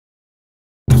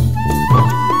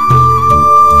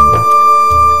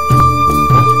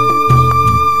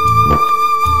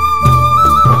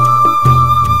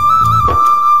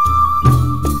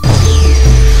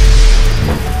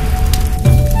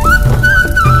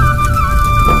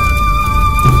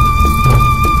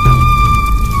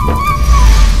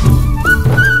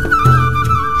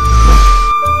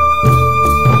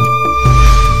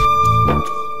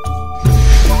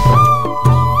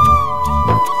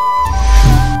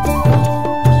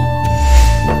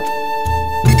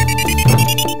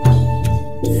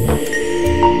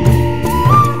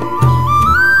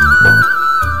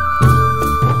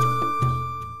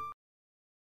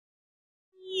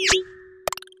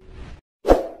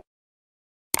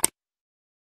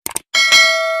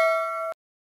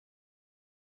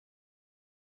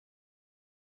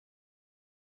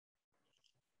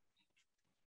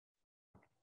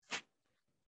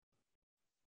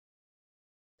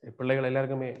பிள்ளைகள்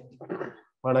எல்லாருக்குமே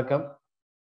வணக்கம்,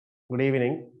 குட்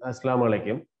ஈவினிங், அஸ்ஸலாமு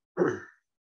அலைக்கும்.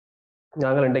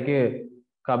 நாங்கள் இன்றைக்கு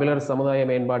கபிலர் சமுதாய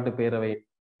மேம்பாட்டு பேரவை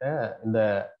இந்த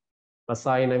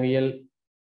ரசாயனவியல்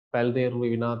பல்தேர்வு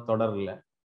வினா தொடரில்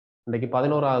இன்றைக்கு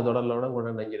 11வது தொடரில்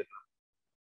கூட நினைஞ்சிருக்கிறோம்.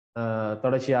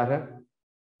 தொடர்ச்சியாக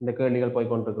இந்த கேள்விகள்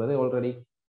போய்கொண்டிருக்கிறது. ஆல்ரெடி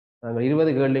நாங்கள்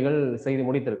 20 கேள்விகள் செய்து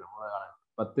முடித்திருக்கோம்.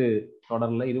 10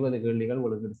 தொடரில் 20 கேள்விகள்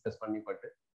உங்களுக்கு டிஸ்கஸ் பண்ணிப்பட்டு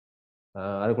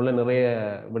அதுக்குள்ள நிறைய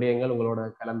விடயங்கள் உங்களோட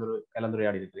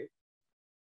கலந்துரையாடி இருக்கு.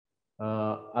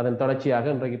 அதன்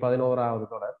தொடர்ச்சியாக இன்றைக்கு 11வது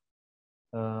தொடர்.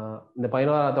 இந்த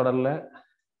 11வது தொடர்ல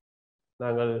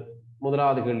நாங்கள்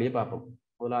முதலாவது கேள்வியை பார்ப்போம்.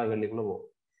 முதலாவது கேள்விக்குள்ள போவோம்.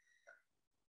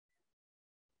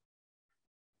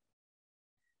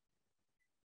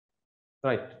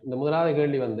 ரைட். இந்த முதலாவது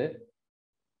கேள்வி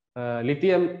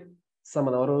லித்தியம்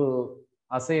சம்பந்தம் ஒரு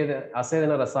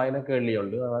அசேதன ரசாயன கேள்வி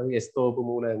உண்டு. அதாவது எஸ்தோப்பு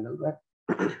மூலகங்கள்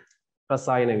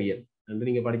ரசாயனவியல் என்று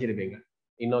நீங்க படிச்சிருப்பீங்க.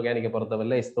 இன்ஆர்கானிக்கை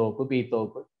பொறுத்தவரை எஸ்தோப்பு, பி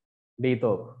தோப்பு, டி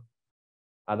தோப்பு,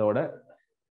 அதோட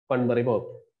பண்பறை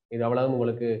போப்பு. இது அவ்வளவு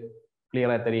உங்களுக்கு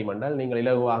கிளியரா தெரியும் என்றால் நீங்கள்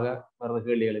இலகுவாக வர்ற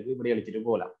கேள்விகளுக்கு விடையளிச்சுட்டு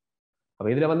போகலாம். அப்ப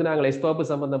இதுல நாங்கள் எஸ்தோப்பு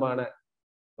சம்பந்தமான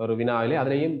ஒரு வினாவிலே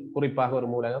அதிலையும் குறிப்பாக ஒரு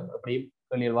மூலகம் அப்படியும்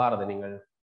கேள்வியில் வாரது நீங்கள்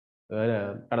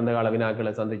கடந்த கால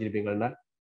வினாக்களை சந்திச்சிருப்பீங்கன்னா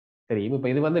தெரியும். இப்ப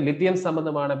இது லித்தியம்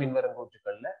சம்பந்தமான பின்வரும்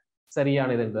கூற்றுக்கள்ல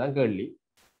சரியானது என்றுதான் கேள்வி.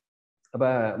 அப்ப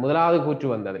முதலாவது கூற்று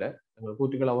அதுல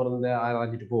கூற்றுக்களை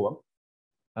ஆராய்ச்சிட்டு போவோம்.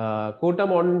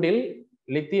 கூட்டம் ஒன்றில்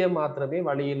லித்தியம் மாத்திரமே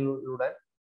வளியிலுடன்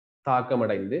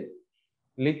தாக்கமடைந்து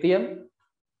லித்தியம்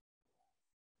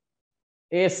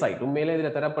ஏசைட் உண்மையிலே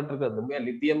இதுல தரப்பட்டிருக்கிறது. உண்மையா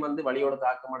லித்தியம் வளியோட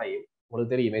தாக்கமடையும்.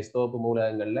 உங்களுக்கு தெரியும், எஸ்தோப்பு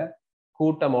மூலகங்கள்ல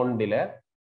கூட்டம் ஒன்றில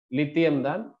லித்தியம்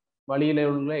தான் வளியில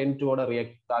உள்ள N2ஓட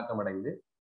தாக்கமடைந்து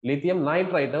லித்தியம்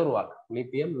நைட்ரைட்டை உருவாக்கும்.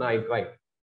 லித்தியம்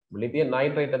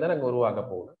நைட்ரைட்டை தான் நாங்க உருவாக்க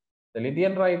போகணும். இந்த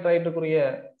லித்தியம் நைட்ரைட்டுக்குரிய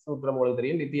சூத்திரம் உங்களுக்கு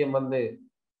தெரியும். லித்தியம்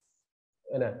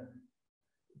என்ன,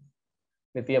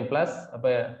 லித்தியம் பிளஸ், அப்ப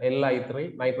Li3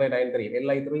 நைட்ரைட் அயன் தெரியும்.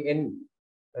 Li3N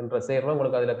என்ற சேர்வை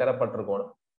உங்களுக்கு அதுல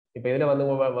தரப்பட்டிருக்கணும். இப்ப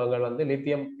இதுல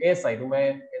லித்தியம் ஏசைட்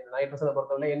நைட்ரஜனை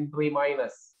பொறுத்தவரை N3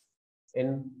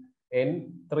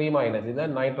 மைனஸ்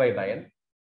இதுதான் நைட்ரைட் அயன்.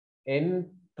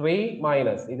 N3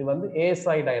 மைனஸ் இது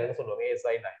ஏசைட் அயன் சொல்லுவோம்.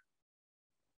 ஏசைட்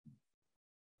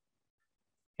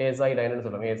அயன்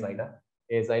சொல்லுவோம்.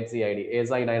 ஏசைட் CID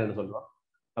ஏசைட் அயன் சொல்லுவோம்.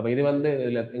 அப்ப இது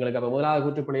இதுல எங்களுக்கு அப்ப முதலாவது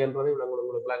கூற்று பிழை என்றது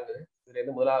உங்களுக்கு விளங்குது. இதுல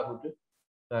இருந்து முதலாவது கூற்று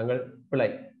நாங்கள் பிழை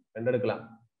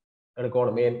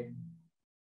எடுக்கணும். ஏன்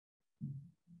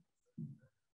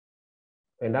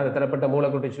அந்த தரப்பட்ட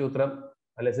மூலக்கூட்டு சூத்திரம்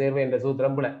அல்ல சேர்வை என்ற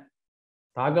சூத்திரம் பிழை.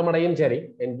 தாக்கமடையும் சரி,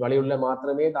 என் வழியுள்ள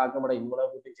மாத்திரமே தாக்கமடையும்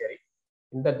மூலக்கூட்டும் சரி,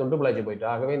 இந்த துண்டு பிழைச்சு போயிட்டு.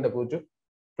 ஆகவே இந்த கூற்று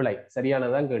பிழை.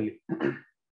 சரியானதான் கேள்வி.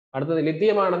 அடுத்தது,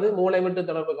 லித்தியமானது மூளை விட்டு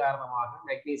தொடர்பு காரணமாக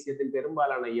மெக்னீசியத்தின்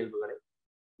பெரும்பாலான இயல்புகளை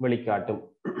வெளிக்காட்டும்.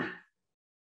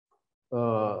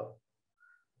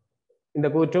 இந்த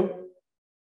கூற்றும்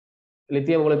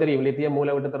லித்தியம் உங்களுக்கு தெரியும். லித்தியம்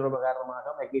மூளை விட்டு தொடர்பு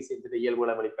காரணமாக மெக்னீசியத்தின்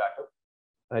இயல்புகளை வெளிக்காட்டும்.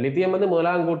 லித்தியம்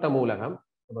முதலாங்கூட்ட மூலகம்.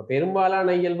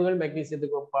 பெரும்பாலான இயல்புகள்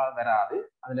மெக்னீசியத்துக்கு ஒப்பா வராது.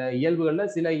 அதுல இயல்புகள்ல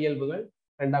சில இயல்புகள்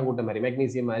இரண்டாம் கூட்டம் மாதிரி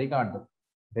மெக்னீசியம் மாதிரி காட்டும்.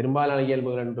 பெரும்பாலான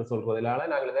இயல்புகள் என்று சொல்றதுனால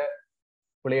நாங்கள் இதை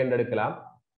பிழை எடுக்கலாம்.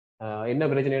 என்ன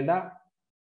பிரச்சனைடா,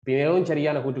 மிகவும்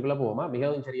சரியான கூற்றுக்குள்ள போவோமா,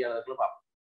 மிகவும் சரியானதுக்குள்ள பார்ப்போம்.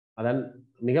 அதான்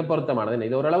மிக பொருத்தமானது.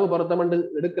 இது ஓரளவு பொருத்தம் என்று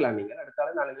எடுக்கலாம். நீங்கள்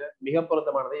எடுத்தாலும் நாங்கள் மிக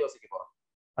பொருத்தமானதை யோசிக்க போறோம்.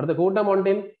 அடுத்த கூட்டம்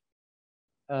ஒன்றின்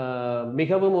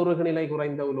மிகவும் உருகுநிலை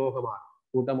குறைந்த உலோகமாகும்.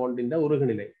 கூட்டம் ஒன்றின்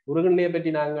உருகுநிலையை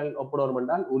பற்றி நாங்கள் ஒப்பிடுவோம்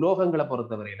என்றால், உலோகங்களை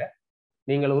பொறுத்தவரையில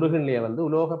நீங்கள் உருகுநிலையை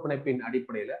உலோக பிணைப்பின்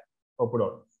அடிப்படையில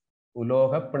ஒப்பிடணும்.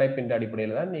 உலோக பிணைப்பின்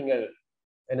அடிப்படையில தான் நீங்கள்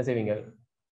என்ன செய்வீங்க,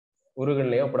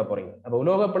 உருகுநிலையை ஒப்பிட போறீங்க. அப்ப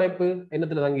உலோக பிணைப்பு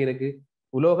என்னத்துல தங்கி இருக்கு?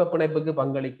 உலோக பிணைப்புக்கு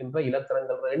பங்களிக்கின்ற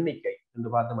இலத்திரன்கள் எண்ணிக்கை என்று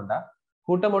பார்த்தோம்னா,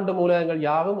 கூட்டம் ஒன்று மூலகங்கள்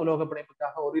யாவும் உலோக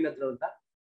பிணைப்புக்காக ஒரு இலத்திரன் தான்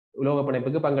உலோக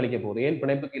பிணைப்புக்கு பங்களிக்க போகுது. ஏன்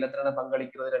பிணைப்புக்கு இலத்திரனை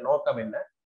பங்களிக்கிறதுல நோக்கம் என்ன?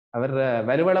 அவர்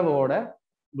வலுவளவோட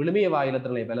விழுமிய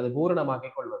வாயிலத்திரனை அல்லது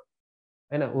பூரணமாக்கிக் கொள்வது,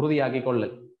 என்ன உறுதியாக்கி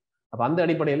கொள்ளல். அப்ப அந்த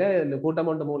அடிப்படையில இந்த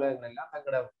கூட்டம் ஒன்று மூலகங்கள் எல்லாம்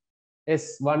தங்களோட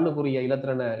S1க்குரிய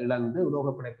இலத்திரனை இழந்து உலோக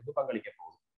பிணைப்புக்கு பங்களிக்க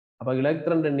போகுது. அப்ப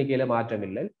இலத்திரன் எண்ணிக்கையில மாற்றம்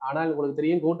இல்லை. ஆனால் உங்களுக்கு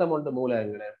தெரியும், கூட்டம் ஒன்று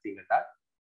மூலகங்களை எடுத்தீங்கன்னா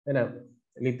என்ன,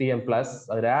 லித்தியம் பிளஸ்,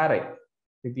 அது ரேரை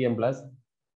lithium plus,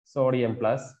 sodium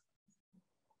plus,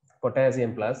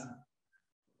 potassium plus,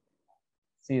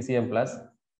 caesium plus,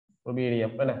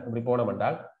 rubidium என்ன இப்படி போனோம்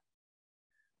என்றால்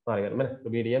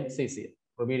ருபீடியம்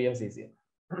சீசியம்.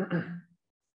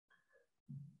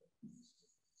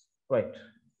 ரைட்.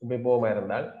 இப்படி போமா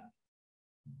இருந்தால்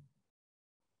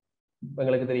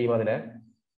எங்களுக்கு தெரியும், அதுல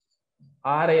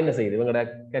ஆரை என்ன செய்யுது, இவங்களோட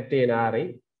கெட்டையன் ஆரை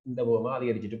இந்த போமா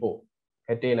அதிகரிச்சுட்டு போகும்.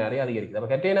 கெட்டையன் ஆரை அதிகரிக்குது. அப்ப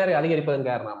கெட்டையன் ஆரை அதிகரிப்பதன்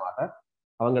காரணமாக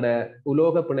அவங்களோட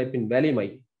உலோக பிணைப்பின் வலிமை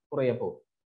குறைய போகும்.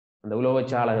 அந்த உலோக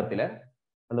சாலகத்துல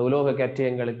அந்த உலோக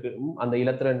கற்றியங்களுக்கும் அந்த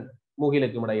இலத்திரன்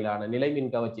மூகிலுக்கும் இடையிலான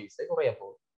நிலைமின் கவர்ச்சி விசை குறைய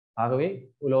போகும். ஆகவே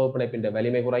உலோக பிணைப்பின்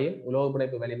வலிமை குறையும். உலோக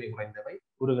பிணைப்பு வலிமை குறைந்தவை,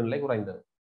 உருகுநிலை குறைந்தது.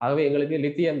 ஆகவே எங்களுக்கு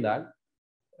லித்தியம் தான்,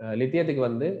 லித்தியத்துக்கு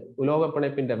வந்து உலோக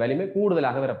பிணைப்பின் வலிமை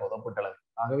கூடுதலாக வரப்போகுது ஒப்பீட்டளவு.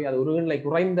 ஆகவே அது உருகுநிலை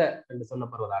குறைந்த என்று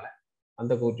சொல்லப்படுவதால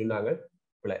அந்த கூற்றும் நாங்கள்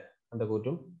அந்த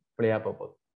கூற்றும் பிழையா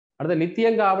போகுது. அடுத்த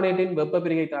லித்தியம் கார்பனேட்டின் வெப்ப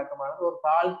பிரிகை தாக்கமானது ஒரு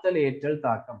தாழ்த்தல் ஏற்றல்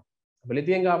தாக்கம். இப்ப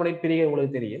லித்தியம் கார்பனேட் பிரிகை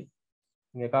உங்களுக்கு தெரியும்.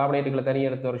 நீங்க கார்பனேட்டுகளை தனியாக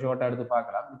எடுத்து ஒரு ஷோட்டா எடுத்து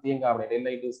பார்க்கலாம். லித்தியம் கார்பனேட்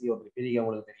Li2CO3 பிரிகை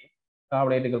உங்களுக்கு தெரியும்.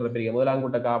 கார்பனேட்டுகள் பிரிகை முதலாம்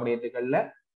கூட்ட கார்பனேட்டுகள்ல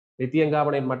லித்தியம்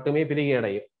கார்பனேட் மட்டுமே பிரிகை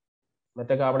அடையும்.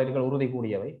 மற்ற கார்பனேட்டுகள் உறுதி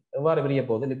கூடியவை. எவ்வாறு பிரிய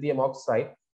போகுது? Lithium oxide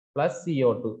plus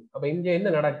CO2. அப்ப இங்க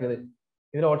என்ன நடக்குது?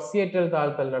 இதுல ஒட்சியேற்றல்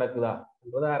தாழ்த்தல் நடக்குதா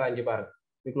என்பதை ஆராய்ஞ்சு பாருங்க.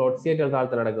 இதுக்குள்ள ஒட்சியேற்றல்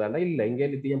தாழ்த்தல் நடக்குதா? இல்ல, இங்கே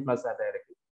லித்தியம் பிளஸ் தான்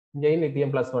இருக்கு, இங்கேயும்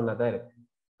லித்தியம் பிளஸ் 1 தான் இருக்கு.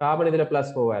 கார்பன் இதுல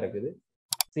பிளஸ் 4 இருக்குது,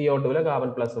 CO2ல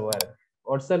கார்பன் பிளஸ் 4 இருக்கு,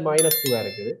 ஒட்சன் -2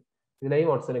 இருக்குது,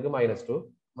 இதுலயும் ஒட்சனுக்கு -2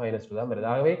 தான் வருது.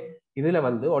 ஆகவே இதுல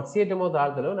வந்து ஒட்சியேற்றமோ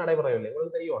தாழ்த்தலோ நடைபெறவில்லை.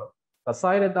 உங்களுக்கு தெரியும்,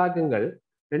 ரசாயன தாக்கங்கள்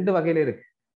 2 வகையில இருக்கு.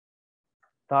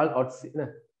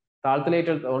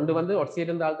 தாழ்த்தலேற்றல் ஒன்று வந்து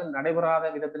ஒட்சியேற்றம் தாழ்த்தல் நடைபெறாத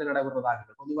விதத்துல நடைபெற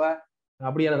தாக்கங்கள். பொதுவா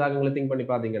அப்படியான தாக்கங்களை திங்க் பண்ணி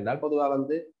பாத்தீங்கன்னா, பொதுவா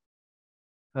வந்து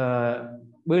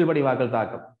வீழ்படிவாக்கல்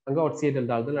தாக்கம், அங்க ஒட்சியேற்றல்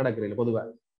தாழ்த்தல் நடக்கிறது. பொதுவா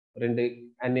 2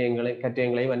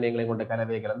 கற்றியங்களையும் அந்நியங்களையும் கொண்ட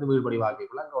கலவையை கலந்து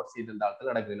வீழ்படிவாக்கிக்குள்ள அங்க ஒட்சியேற்றல்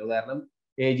தாழ்த்தல் நடக்கிறது. உதாரணம்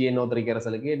AgNO3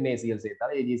 கரைசலுக்கு NaCl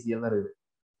சேர்த்தால் AgCl வருது.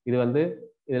 இது வந்து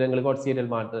இதுல எங்களுக்கு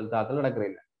ஒட்சியேற்றல் மாற்றல் தாக்கல்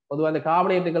நடக்கிறது. பொதுவாக அந்த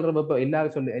கார்பனேட்டுகள் வெப்ப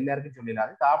எல்லாருக்கும்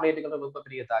சொல்லிடாது. கார்பனேட்டுகள் வெப்ப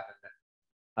பிரிய தாக்கங்கள்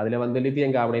அதுல வந்து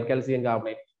லித்தியம் கார்பனேட், கால்சியம்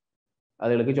கார்பனேட்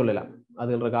அதுகளுக்கு சொல்லலாம்.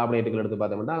 அதுன்ற கார்பனேட்டுகள் எடுத்து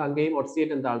பார்த்தோம்னா அங்கேயும்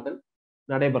ஒட்சியேற்றல் தாழ்த்தல்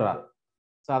நடைபெறாது,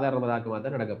 சாதாரண தாக்கமாக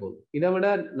தான் நடக்க போகுது. இதை விட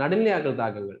நடுநிலையாக்கல்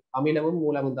தாக்கங்கள், அமிலமும்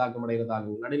மூலமும் தாக்கம் அடைகிற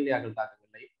தாக்கங்கள், நடுநிலையாக்கல்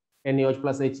தாக்கங்களை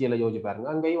NaOH+HCl யோசிச்சு பாருங்க,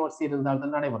 அங்கேயும் ஒட்சியேற்றல்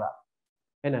தாழ்த்தல் நடைபெறாது.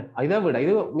 என்ன, இதை விட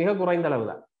இது மிக குறைந்த அளவு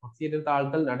தான். ஒட்சியேற்றல்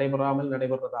தாழ்த்தல் நடைபெறாமல்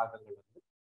நடைபெற தாக்கங்கள் வந்து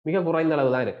மிக குறைந்த அளவு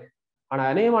தான் இருக்கு. ஆனா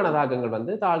அநேகமான தாக்கங்கள்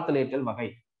வந்து தாழ்த்தல் ஏற்றல் வகை,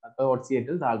 அப்போ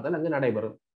ஒட்சியேற்றல் தாழ்த்தல் அங்கு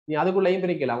நடைபெறும். நீ அதுக்குள்ளேயும்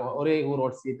பிரிக்கலாம். ஒரே ஒரு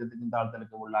ஒட்சியேற்றத்துக்கும்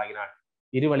தாழ்த்தலுக்கும் உள்ளாகினால்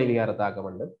இருவழி விகார தாக்கம்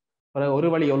வேண்டும், ஒரு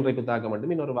வழி ஒன்றைப்பு தாக்கம்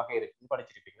வேண்டும், இன்னொரு வகை இருக்கு,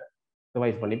 படிச்சிருப்பீங்க,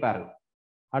 ரிவைஸ் பண்ணி பாருங்க.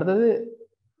 அடுத்தது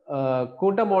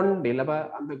கூட்டம் ஒன்றில், அப்ப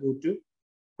அந்த கூற்று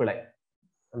பிழை,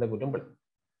 அந்த கூட்டம் பிழை.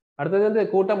 அடுத்தது வந்து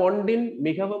கூட்டம் ஒன்றில்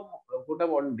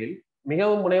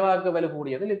மிகவும் முனைவாக்க வலு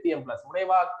கூடியது லித்தியம் பிளஸ்.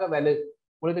 முனைவாக்க வலு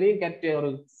உங்களுக்கு தெரியும், ஒரு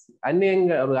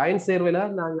அந்நியங்க ஒரு அயன் சேர்வையில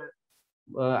நாங்கள்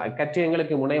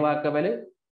கற்றியங்களுக்கு முனைவாக்க வலு,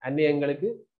 அந்நியங்களுக்கு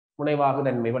முனைவாகு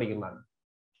தன்மை படிக்கிறாங்க.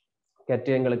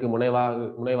 கற்றியங்களுக்கு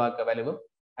முனைவாக்க வலுவும்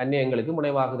அந்நியங்களுக்கு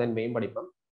முனைவாகு தன்மையும் படிப்போம்.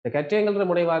 இந்த கற்றியங்கள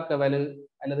முனைவாக்க வலு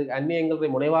அல்லது அந்நியங்கள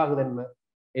முனைவாகு தன்மை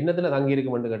என்னத்துல தங்கி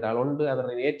இருக்கும் என்று கேட்டால், ஒன்று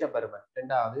அவரின் ஏற்ற பருமன்,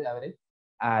 இரண்டாவது அவரின்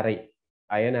அரை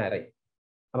அயன அரை.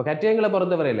 அப்ப கற்றியங்களை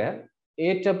பொறுத்தவரையில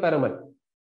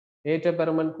ஏற்ற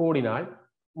பருமன் கூடினால்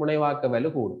முனைவாக்க வலு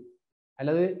கூடும்.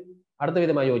 அல்லது அடுத்த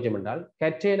விதமாக யோசிச்சோம் என்றால்,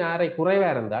 கற்றியின் அரை குறைவா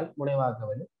இருந்தால் முனைவாக்க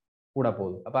வலு கூட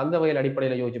போகுது. அப்ப அந்த வகையில்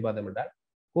அடிப்படையில யோசிச்சு பார்த்தோம் என்றால்,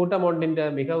 கூட்டம் ஒன்றின்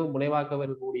மிகவும் முனைவாக்க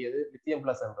வலு கூடியது லித்தியம்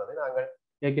பிளஸ் என்றது நாங்கள்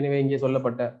ஏற்கனவே இங்கே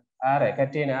சொல்லப்பட்ட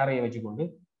கற்றியின் ஆரையை வச்சுக்கொண்டு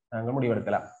நாங்கள்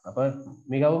முடிவெடுக்கலாம். அப்ப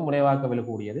மிகவும் முனைவாக்க வலு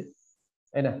கூடியது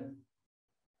என்ன,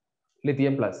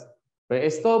 லித்தியம் பிளஸ்.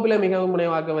 எஸ்தோபில மிகவும்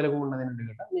முனைவாக்க வலு கூடினது என்று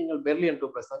கேட்டால் நீங்கள் பெர்லியன்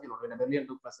 2+ தான் சொல்லணும். பெர்லியன்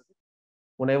 2+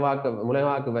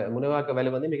 முனைவாக்க வலு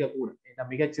வந்து மிக கூடும்.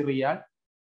 மிகச்சிறியால்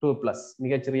 2+,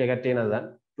 மிகச்சிறிய கற்றியினது தான்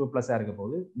 2+ இருக்க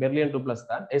போது பெர்லியன் 2+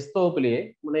 தான் எஸ்தோப்பிலேயே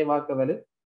முனைவாக்க வலு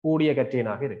கூடிய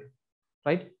கற்றியனாக இருக்கு.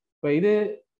 ரைட். இப்போ இது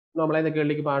நம்மளா இந்த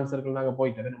கேள்விக்கு இப்போ ஆன்சர்கள் நாங்கள்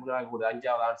போயிட்டு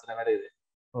 5வது ஆன்சரை வருது.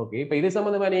 ஓகே, இப்போ இது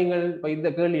சம்பந்தமா நீங்கள் இப்போ இந்த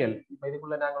கேள்விகள் இப்போ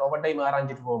இதுக்குள்ள நாங்கள் ஒவ்வொரு டைம்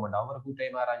ஆராய்ஞ்சிட்டு போக மாட்டோம், ஒவ்வொரு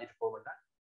கூட்டையும் ஆராய்ஞ்சிட்டு போக மாட்டோம்.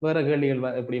 வேற கேள்விகள்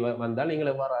எப்படி வந்தால்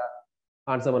நீங்கள் எவ்வாறு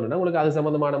ஆன்சர் பண்ணணும், உங்களுக்கு அது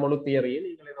சம்பந்தமான முழு தியரியை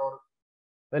நீங்கள் ஏதோ ஒரு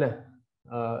என்ன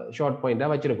ஷார்ட் பாயிண்டா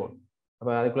வச்சிருக்கோம். அப்ப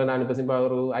அதுக்குள்ள நான் இப்ப சிம்பிளா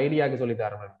ஒரு ஐடியாவுக்கு சொல்லி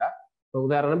தரேன்டா. இப்போ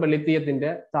உதாரணம், இப்போ லித்தியத்தின்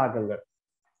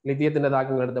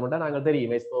தாக்கங்கள் எடுத்தோம்னா நாங்கள்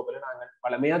தெரியும் எஸ்தோப்பில் நாங்கள்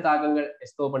வளமையா தாக்கங்கள்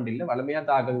எஸ்தோபண்ட் இல்லை, வளமையா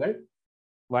தாக்கங்கள்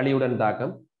வலியுடன்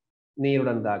தாக்கம்,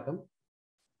 நீருடன் தாக்கம்,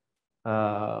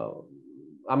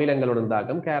 அமிலங்களுடன்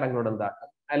தாக்கம், கேரங்களுடன் தாக்கம்,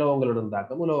 அலோகங்களுடன்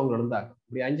தாக்கம், உலோகங்களுடன் தாக்கம்,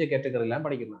 இப்படி 5 கேட்டகரி எல்லாம்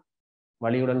படிக்கலாம்.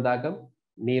 வலியுடன் தாக்கம்,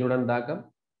 நீருடன் தாக்கம்,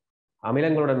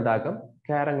 அமிலங்களுடன் தாக்கம்,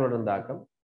 கேரங்களுடன் தாக்கம்,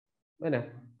 என்ன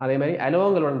அதே மாதிரி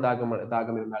அலோகங்களுடன்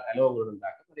தாக்கம் இருந்தால் அலோகங்களுடன்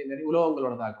தாக்கம், அதே மாதிரி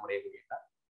உலோகங்களோட தாக்கம் அடையக்கூடிய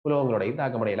உலோகங்களோடையும்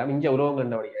தாக்கம் அடையலாம். இங்க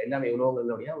உலோகங்களுடைய எல்லாமே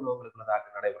உலோகங்களுக்குள்ள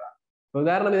தாக்கம் நடைபெறாது.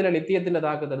 உதாரணம் இதுல லித்தியத்தின்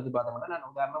தாக்கத்தை எடுத்து பார்த்தோம்னா, நான்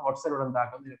உதாரணம் ஒட்சனுடன்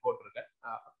தாக்கம் இதை போட்டிருக்கேன்.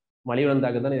 வலியுடன்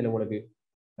தாக்கம் தான் இதுல உங்களுக்கு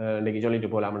இன்னைக்கு சொல்லிட்டு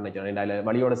போகலாம்னு நினைக்கிறேன். அதுல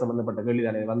வலியோட சம்பந்தப்பட்ட கேள்வி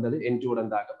தானே வந்தது, N2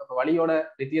 தாக்கம். அப்ப வலியோட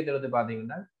லித்தியத்தை எடுத்து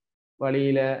பாத்தீங்கன்னா,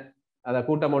 வலியில அத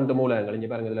கூட்டம் ஒன்று மூலகங்கள் இங்க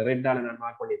பாருங்க, இதுல ரெட்டால நான்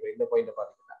மார்க் பண்ணிருப்பேன். இந்த பாயிண்ட்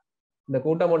பாத்தீங்கன்னா, இந்த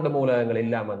கூட்டம் ஒன்று மூலகங்கள்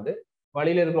இல்லாம வந்து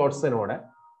வழியில இருக்கிற ஒட்சனோட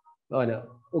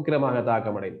உக்கிரமாக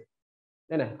தாக்கமடைந்து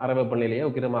என்ன அரை வெப்பநிலையே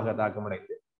உக்கிரமாக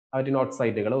தாக்கமடைந்து அவற்றின்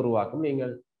ஆக்சைடுகளை உருவாக்கும்.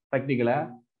 நீங்கள் ப்ராக்டிக்கலா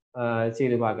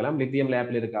செய்து பார்க்கலாம். லித்தியம்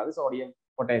லேப்ல இருக்காது, சோடியம்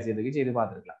பொட்டாசியத்துக்கு செய்து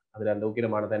பார்த்துருக்கலாம். அதுல அந்த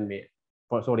உக்கிரமான தன்மையை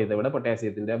சோடியத்தை விட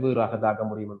பொட்டாசியத்தின் வீராக தாக்க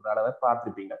முடியும் என்ற அளவை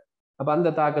பார்த்துருப்பீங்க. அப்ப அந்த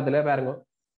தாக்கத்துல பாருங்க,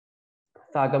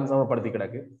 தாக்கம் சமப்படுத்தி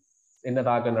கிடக்கு. என்ன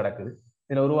தாக்கம் நடக்குது,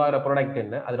 இதுல உருவாகிற ப்ராடக்ட்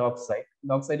என்ன, அதுல ஆக்சைடு.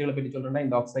 இந்த ஆக்சைடுகளை பற்றி சொல்றேன்னா,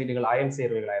 இந்த ஆக்சைடுகள் அயன்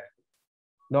சேர்வைகளா இருக்கு.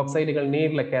 இந்த ஆக்சைடுகள்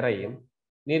நீர்ல கரையும்,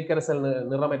 நீர்க்கரசல்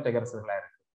நிறமற்ற கரைசல்களா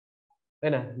இருக்கு.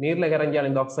 என்ன நீர்ல கரைஞ்சால்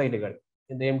இந்த ஆக்சைடுகள்,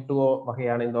 இந்த M2O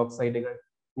வகையான இந்த ஆக்சைடுகள்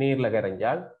நீர்ல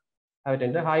கரைஞ்சால்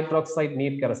அவற்றை ஹைட்ராக்சைடு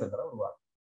நீர்க்கரசல்களை உருவாகும்.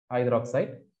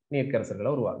 ஹைட்ராக்சைடு நீர்க்கரசல்களை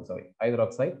உருவாகும்.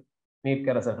 ஹைட்ராக்சைடு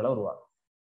நீர்க்கரசல்களை உருவாகும்.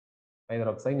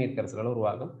 ஹைட்ராக்சைடு நீர்க்கரசல்களை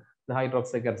உருவாகும். இந்த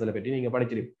ஹைட்ராக்சைடு கரைசலை பற்றி நீங்க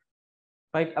படிச்சிருப்பீங்க.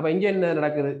 ரைட். அப்ப இங்க என்ன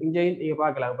நடக்குது, இங்க நீங்க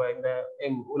பார்க்கலாம். இப்ப இந்த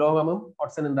உலோகமும்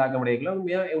ஆக்சிஜன் தாக்க முடியல,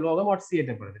 உலோகம்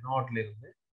ஆக்சியேற்றப்படுது நாட்ல இருந்து.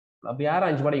 அப்ப யாரும்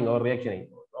 5 படிங்க ஒரு ரியாக்ஷனை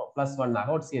 +1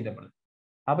 ஆக ஆக்சியேற்றப்படுது.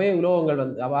 அப்பவே உலோகங்கள்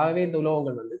வந்து அவாவே இந்த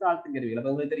உலோகங்கள் வந்து தாழ்த்துங்கருவிகள்.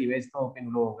 அப்ப உங்களுக்கு தெரியும் வேஸ்ட்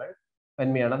உலோகங்கள்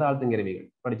தன்மையான தாழ்த்துங்கருவிகள்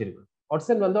படிச்சிருக்கு.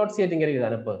 ஆக்சிஜன் வந்து ஆக்சியேட்டிங் கருவி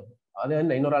தான். இப்போ அது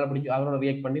என்ன இன்னொரு ஆளை பிடிச்சி அவரோட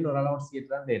ரியாக்ட் பண்ணி இன்னொரு ஆளை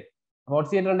ஆக்சியேட் தான் தேவை. அப்போ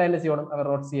ஆக்சியேட்டர் என்ன செய்யணும், அவர்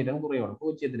ஆக்சியேட்டன் குறையணும்.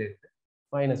 0 இருந்து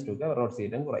 -2க்கு அவர்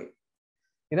ஆக்சியேட்டன் குறையும்.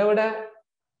 இதை விட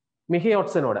மிகை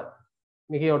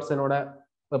ஆக்சிஜனோட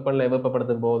வெப்பநிலை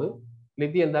வெப்பப்படுத்தும் போது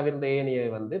லித்தியம் தவிர்ந்த ஏனைய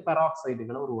வந்து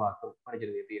பெராக்சைடுகளை உருவாக்கும்.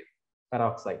 படிச்சிருக்கீங்க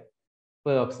பெராக்சைடு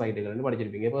பெராக்சைடுகள்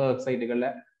படிச்சிருப்பீங்க. பெராக்சைடுகள்ல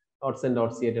ஆக்சிஜன்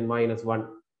ஆக்சியேட்டன் -1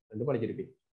 என்று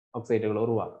படிச்சிருப்பீங்க. ஆக்சைடுகளை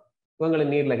உருவாக்கும். இவங்களை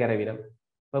நீர்ல கரைவினம்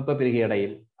வெப்ப பிரிகை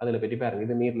அடையில் அதுல பற்றி பாருங்க.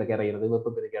 இது நீர்ல கரைகிறது,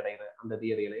 வெப்ப பிரிகை அடைகிற அந்த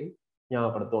தியரிகளை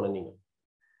ஞாபகப்படுத்தணும் நீங்க.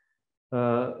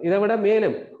 இதை விட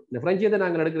மேலும் இந்த பிரெஞ்சியத்தை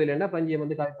நாங்கள் எடுக்கிறது இல்லைன்னா, பிரெஞ்சியம்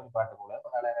வந்து காய்ச்சல் பாட்டு போல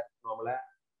நார்மலா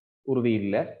உறுதி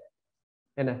இல்லை,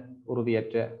 என்ன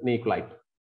உறுதியற்ற நியூக்ளைட்.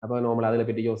 அப்போ நார்மலா அதில்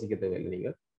பற்றி யோசிக்க தேவையில்லை.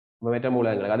 நீங்கள் மற்ற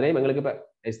மூலங்கள் அதுலேயும் எங்களுக்கு இப்போ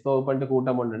எஸ்தோ பண்ணிட்டு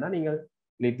கூட்டம் ஒன்றுன்னா நீங்கள்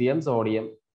லித்தியம் சோடியம்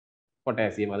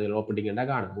பொட்டாசியம் அதுகள் ஒப்பிட்டீங்கன்னா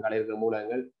காணும். அங்கே இருக்கிற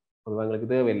மூலங்கள் எங்களுக்கு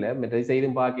தேவையில்லை, மற்ற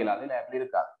செய்தும் பார்க்கல, அதில் அப்படி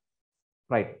இருக்காது.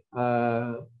 ரைட்.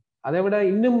 அதை விட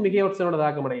இன்னும் மிக ஆக்சிஜனோட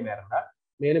தாக்கமடையும் இருந்தால்,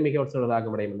 மேலும் மிக ஆக்சிஜனோட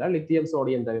தாக்கமடையும் என்றால் லித்தியம்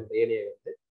சோடியம் தவிர்த்த ஏனைய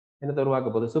வந்து என்னத்தை உருவாக்க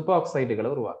போகுது, சூப்பர் ஆக்சைடுகளை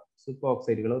உருவாக்கும். சூப்பர்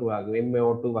ஆக்சைடுகளை உருவாகும்.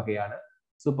 MO2 வகையான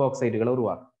சூப்பர் ஆக்சைடுகளை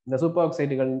உருவாக்கும். இந்த சூப்பர்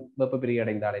ஆக்சைடுகள் வெப்ப பிரிகை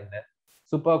அடைந்தால் என்ன,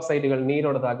 சூப்பர் ஆக்சைடுகள்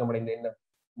நீரோட தாக்கமடைந்த என்ன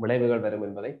விளைவுகள் வரும்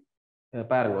என்பதை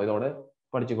பாருங்க, இதோட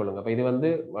படிச்சு கொள்ளுங்க. அப்ப இது வந்து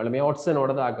வலிமையா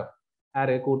ஆக்சிஜனோட தாக்கம்.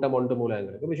 யாரு கூட்டம் 1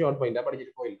 மூலங்களுக்கு ஷார்ட் பாயிண்டா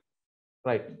படிச்சுட்டு போயிடலாம்.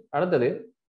 ரைட். அடுத்தது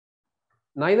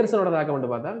நைட்ரஜனோட தாக்கம் வந்து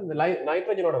பார்த்தா, இந்த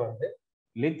நைட்ரஜனோட வந்து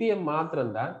லித்தியம்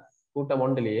மாத்திரம் தான் கூட்டம்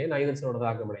 1லேயே நைட்ரஜனோட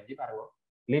தாக்கம் அடைஞ்சு பாருங்க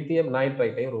லித்தியம்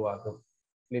நைட்ரைட்டை உருவாக்கும்.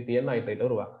 லித்தியம் நைட்ரைட்டை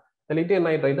உருவாக்கும். இந்த லித்தியம்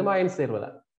நைட்ரைட்டும் அயன் சேர்வதா.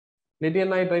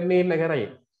 லித்தியம் நைட்ரைட் நீர்ல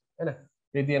கரையும். என்ன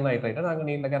லித்தியம் நைட்ரைட்டை நாங்கள்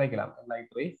நீர்ல கரைக்கலாம்.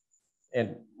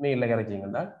 நீர்ல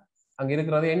கரைச்சிங்கன்னா அங்க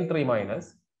இருக்கிறது N3-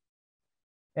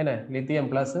 என்ன லித்தியம்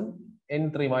பிளஸும்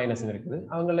N3- இருக்குது.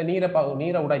 அவங்கள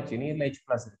நீரை உடைச்சு நீர்ல H+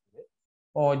 இருக்குது,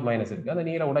 OH- இருக்கு. அந்த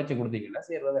நீரை உடைச்சு கொடுத்தீங்கன்னா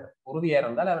சேர்வது உறுதியா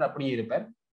இருந்தால் அவர் அப்படியே இருப்பார்.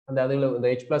 அந்த அதுல இந்த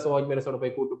H+ OH-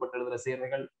 போய் கூட்டுப்பட்டு எழுதுற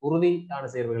சேர்வைகள் உறுதியான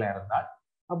சேர்வைகளா இருந்தால்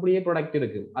அப்படியே ப்ராடக்ட்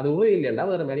இருக்கு. அது உறுதி இல்லைன்னா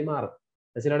வேற மாதிரி மாறும்.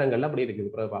 சில இடங்கள்ல அப்படி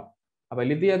இருக்குது பிரபா. அப்ப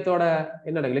லித்தியத்தோட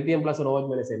என்ன லித்தியம் பிளஸ்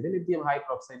OH- சேர்ந்து லித்தியம்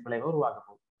ஹைட்ராக்சைடு விளைவை உருவாக்க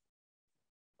போகும்.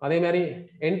 அதே மாதிரி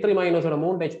N3-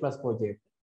 3 H+ போச்சு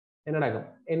என்ன நடக்கும்,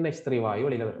 NH3 வாயு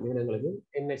வெளியில வரும். மீனங்களுக்கு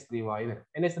NH3 வாயு வரும்.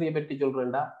 NH3 பற்றி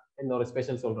சொல்றேன்டா, என்ன ஒரு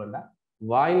ஸ்பெஷல் சொல்றேன்டா,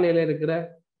 வாயுநிலையில இருக்கிற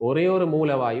ஒரே ஒரு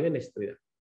மூல வாயு NH3 தான்.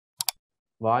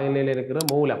 வாயுநிலையில இருக்கிற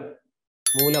மூல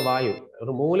வாயு,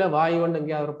 ஒரு மூல வாயு வந்து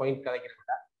எங்கேயாவது ஒரு பாயிண்ட்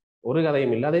கதைக்கிறா, ஒரு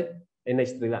கதையும் இல்லை, அது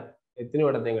NH3 தான். எத்தனையோ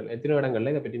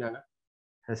இடங்கள்ல இதை பற்றி நாங்க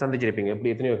சந்திச்சிருப்பீங்க.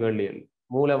 எப்படி எத்தனையோ கேள்விகள்.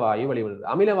 மூலவாயு வெளிவருது.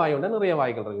 அமில வாயுன்னா நிறைய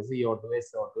வாயுக்கள் இருக்கு. CO2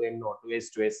 SO2 NO2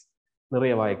 H2S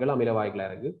நிறைய வாயுக்கள் அமில வாயுக்களா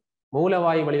இருக்கு.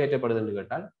 மூலவாயு வெளியேற்றப்படுதுன்னு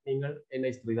கேட்டால் நீங்கள்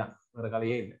NH3 தான், வேற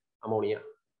கதையே இல்லை, அமோனியா.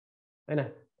 என்ன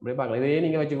அப்படி பார்க்கலாம். இதையே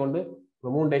நீங்க வச்சுக்கொண்டு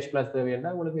 3 H+ தேவைன்னா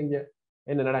உங்களுக்கு இங்க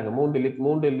என்ன நடக்கும்,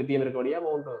 3 லித்தியம் இருக்கக்கூடிய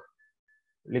 3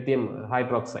 லித்தியம்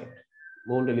ஹைட்ராக்சைடு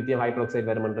 3 லித்தியம் ஹைட்ராக்சைடு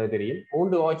வரும்ன்றது தெரியும்.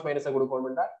 3 OH-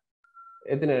 கொடுக்கணும்னா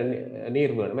எத்தனை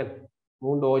நீர் வேணும்,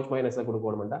 3 OH-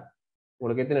 கொடுக்கணும்னா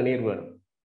உங்களுக்கு எத்தனை நீர் வேணும்,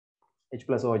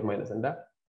 H+ OH-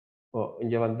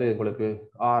 இங்க வந்து உங்களுக்கு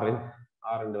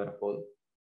 6 வரப்போகுது.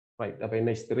 ரைட். அப்ப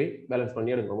NH3 பேலன்ஸ்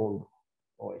பண்ணி எடுங்க, 3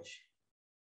 OH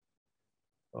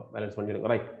பேலன்ஸ் பண்ணி எடுங்க.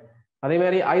 ரைட். அதே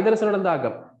மாதிரி ஹைட்ரஜனோட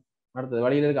தாக்கம் அடுத்தது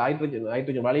வழியில் இருக்க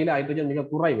ஹைட்ரஜன் வழியில ஹைட்ரஜன் மிக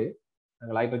குறைவு.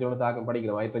 நாங்கள் ஹைட்ரஜனோட தாக்கம்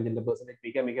படிக்கிறோம். ஹைட்ரஜன் பெர்சன்டேஜ்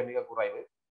மிக மிக மிக குறைவு.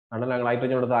 ஆனால் நாங்கள்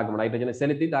ஹைட்ரஜனோட தாக்கம் ஹைட்ரஜனை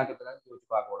செலுத்தி தாக்கத்தை யோசிச்சு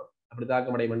பார்க்கணும். அப்படி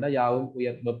தாக்கமடையும் யாவும்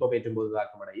உயர் வெப்பம் ஏற்றும் போது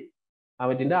தாக்கமடையும்.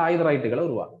 அவற்றின் ஆயுதரைட்டுகளை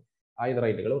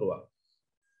உருவாகும்.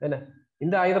 என்ன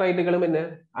இந்த ஆயுதரைட்டுகளும் என்ன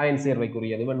அயன்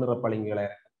சேர்வைக்குரியது, வெண்ணிறப்பளிங்குகளை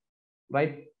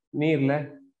ரைட்.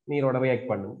 நீரோட ரியாக்ட்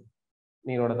பண்ணும்,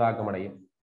 நீரோட தாக்கமடையும்.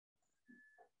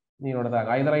 நீரோட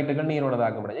தாக்கம் ஐதரைட்டுகள் நீரோட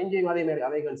தாக்கம் அடையும். இங்கேயும் அதே மாதிரி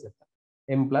அதே concept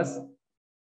M plus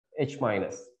H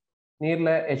minus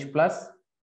நீர்ல H பிளஸ்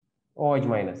OH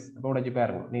மைனஸ் அப்போ உடைச்சு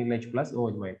பாருங்க நீர்ல H பிளஸ்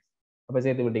OH மைனஸ் அப்போ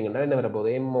சேர்த்து விட்டீங்கன்னா என்ன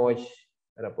வரப்போகுது MOH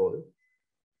வரப்போகுது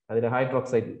அதில்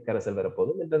ஹைட்ராக்சைடு கரைசல்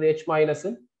வரப்போகுது மற்றது H minus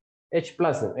H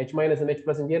plus H minus H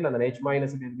plus இங்கே அந்த H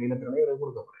மைனஸ் இலத்திரனை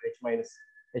கொடுக்க போகிறேன் H மைனஸ்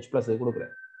H பிளஸ்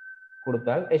கொடுக்குறேன்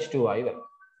கொடுத்தால் H2 ஆகி வரும்.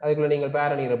 அதுக்குள்ள நீங்கள் பேர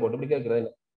நீரை போட்டு இப்படி கேட்கறது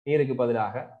நீருக்கு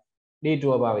பதிலாக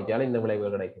D2 பாவிச்சாலும் இந்த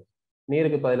விளைவுகள் கிடைக்கும்.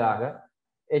 நீருக்கு பதிலாக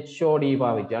HOD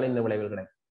பாவிச்சால் இந்த விளைவுகள்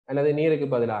கிடைக்கும். அல்லது நீருக்கு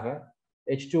பதிலாக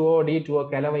H2O D2O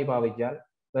கலவை பாவிச்சால்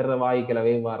வேற வாயு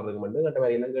கலவையும் மாறுறதுக்கு மட்டும் கட்ட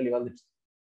வரையெல்லாம் கேள்வி வந்துச்சு.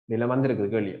 இதெல்லாம் வந்திருக்குது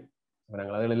கேள்வி.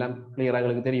 நாங்கள் அதெல்லாம் கிளியரா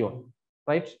எங்களுக்கு தெரியும்.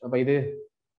 ரைட் அப்ப இது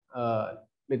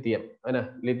லித்தியம் என்ன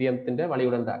லித்தியத்தின்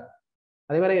வழியுடன் தான்.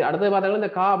 அதே மாதிரி அடுத்தது பார்த்தாங்கன்னா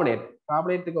இந்த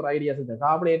கார்பனேட்டுக்கு ஒரு ஐடியா சொல்றேன்.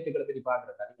 கார்பனேட்டுகளை பற்றி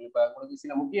பார்க்கறதா நீங்க இப்ப உங்களுக்கு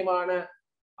சில முக்கியமான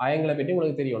அயங்களை பற்றி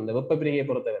உங்களுக்கு தெரியும். இந்த வெப்ப பிரிகையை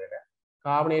பொறுத்தவரையில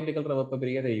கார்பனேட்டுகள் வெப்ப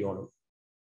பிரிகை தெரியணும்.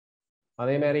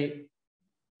 அதே மாதிரி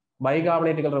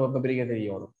பைகார்பனேட்டுகள் வெப்ப பிரிகை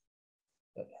தெரியணும்.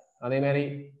 அதே மாதிரி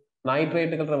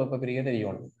நைட்ரேட்டுகள் வெப்ப பிரிகை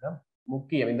தெரியணும்.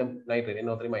 முக்கியம் இந்த நைட்ரேட்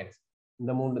NO3 மைனஸ்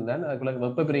இந்த மூன்று தான் அதுக்குள்ள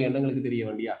வெப்ப பிரிகை எங்களுக்கு தெரிய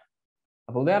வேண்டியா.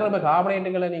 அப்போ உதாரணம்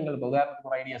கார்பனேட்டுகளை நீங்கள் இப்போ உதாரணத்துக்கு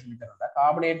ஒரு ஐடியா சொல்லி தரா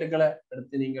கார்பனேட்டுகளை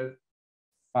எடுத்து நீங்கள்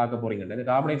பார்க்க போறீங்க.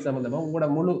 கார்பனேட் சம்பந்தமா உங்களோட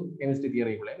முழு கெமிஸ்ட்ரி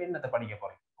தியரிக்குள்ள என்னத்தை படிக்க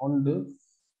போறீங்க. ஒன்று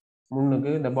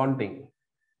முன்னுக்கு இந்த பாண்டிங்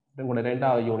உங்களோட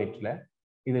 2வது யூனிட்ல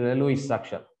இது லூயிஸ்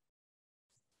ஸ்ட்ரக்சர்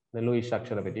இந்த லூயிஸ்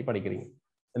ஸ்ட்ரக்சரை பற்றி படிக்கிறீங்க.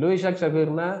 லூயிஸ்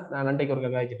ஸ்ட்ரக்சர்னா நான் அன்றைக்கு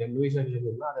ஒரு காய்ச்சிட்டேன். லூயிஸ்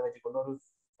ஸ்ட்ரக்சர் அதை வச்சுக்கொண்டு ஒரு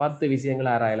 10 விஷயங்களை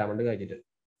ஆராயலாம் காய்ச்சிட்டேன்.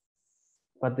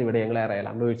 10 விடயங்களை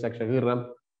ஆராயலாம். லூயிஸ் ஸ்ட்ரக்சர் கீழ்றம்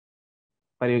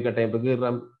பரிவு கட்டமைப்பு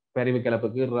கீழ்றம் பரிவு கலப்பு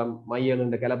கீழ்றம் மையம்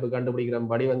இந்த கலப்பு கண்டுபிடிக்கிறோம்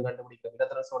வடிவம் கண்டுபிடிக்கிறோம்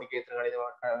இடத்திர சோடிக்கேற்ற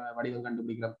வடிவம்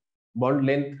கண்டுபிடிக்கிறோம் பாண்ட்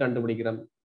லென்த் கண்டுபிடிக்கிறோம்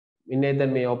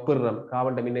மின்னைத்தன்மையை ஒப்பிடுறோம்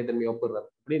கார்பன் மின்னைத்தன்மையை ஒப்பிடுறோம்.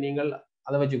 இப்படி நீங்கள்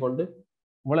அதை வச்சுக்கொண்டு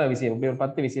இவ்வளவு விஷயம் இப்படி ஒரு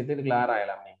 10 விஷயத்தை இதுக்குள்ள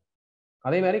ஆராயலாம். நீங்க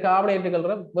அதே மாதிரி கார்பனேட்டுகள்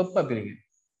வெப்ப பிரிகை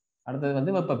அடுத்தது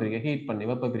வந்து வெப்ப பிரிகை ஹீட் பண்ணி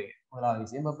வெப்ப பிரிகை முதலாவது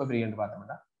விஷயம் வெப்ப பிரிகைன்னு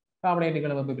பார்த்தோம்னா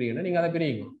கார்பனேட்டுகள் வெப்ப பிரிகைன்னா நீங்க அதை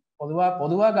பிரிக்கணும்.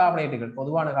 பொதுவா கார்பனேட்டுகள்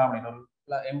பொதுவான கார்பனேட்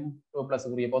M2 பிளஸ்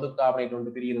உரிய பொது கார்பனேட்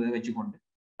ஒன்று பிரிகிறத வச்சுக்கொண்டு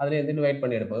அதுல இருந்து டிவைட்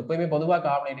பண்ணி எடுப்போம். எப்பயுமே பொதுவாக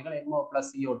கார்பனேட்டுகள் MO பிளஸ்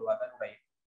CO2 தான் உடையும்.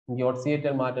 இங்கே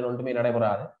ஒட்சியேற்றல் மாற்றம் ஒன்றுமே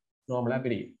நடைபெறாது நார்மலா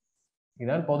பிரியும்.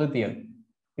 இதுதான் பொது தியல்.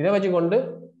 இதை வச்சுக்கொண்டு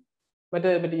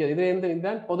மற்ற பற்றி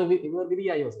இதுதான் பொது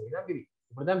விதியா யோசனை இதான் விதி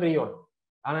இப்படிதான் பிரியும்.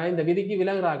 ஆனா இந்த விதிக்கு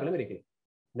விலகுறாக்களும் இருக்கிறது.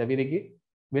 இந்த விதிக்கு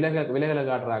விலகலை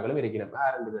காட்டுறாக்களும் இருக்கிறோம்.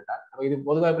 யாருன்னு கேட்டால் அப்ப இது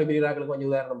பொதுவாக இப்படி பிரிகிறாக்களுக்கு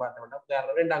கொஞ்சம் உதாரணம் பார்த்தோம்னா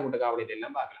உதாரணம் 2ஆம் கூட்ட கார்பனேட்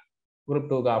எல்லாம் பார்க்கலாம். குரூப்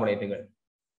 2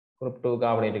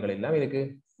 கார்பனேட்டுகள் எல்லாம் இதுக்கு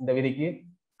இந்த விதிக்கு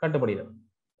கட்டுப்படிடும்.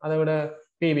 அதை விட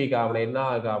பிபி கார்பனேட்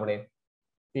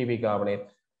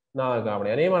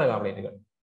அநேகமான கார்பனேட்டுகள்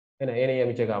என்ன ஏனைய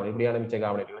மிச்ச கார்பனேட் இப்படியான மிச்ச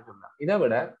கார்பனேட்டுகள் சொல்லலாம். இதை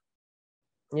விட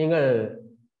நீங்கள்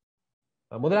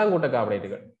முதலாம் கூட்ட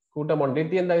கார்பனேட்டுகள் கூட்டம் ஒன்று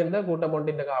லித்தியம் தவிர்த்த கூட்டம்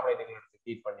ஒன்று இந்த கார்பனேட்டுகள் எடுத்து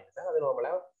ஹீட் பண்ணியிருந்தா அது நம்மள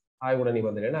ஆய்வுடன்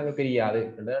நிபந்தனை நாங்கள் பிரியாது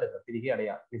என்று எடுக்கிறோம். பிரிகை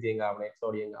அடையாது. Lithium carbonate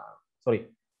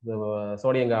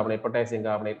sodium carbonate potassium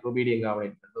carbonate rubidium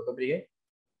carbonate பிரிகை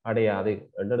அடையாது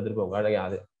என்று எடுத்துருக்கோங்க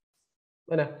அடையாது.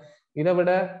 என்ன இதை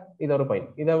விட இது ஒரு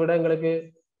பாயிண்ட். இதை விட எங்களுக்கு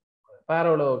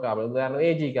பாரோலோ கார்பனேட் உதாரணம்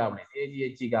AG கார்பனேட்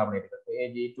AgHG கார்பனேட்டுகள்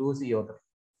Ag2CO3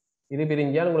 இது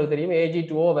பிரிஞ்சால் உங்களுக்கு தெரியும்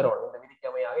Ag2O வரணும். இந்த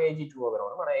விதிக்கமையாக Ag2O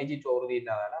வரணும். ஆனால் Ag2O உறுதி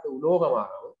இல்லாதால அது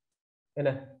உலோகமாகவும் என்ன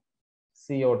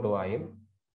CO2 ஆயும்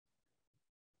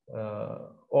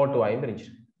O2 ஆயும் பிரிஞ்சு.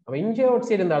 அப்ப இங்கே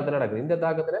ஒட்சியேற்றம் தாழ்த்தல் நடக்குது. இந்த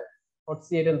தாக்கத்துல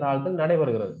ஒட்சியேற்றம் தாழ்த்தல்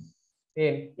நடைபெறுகிறது.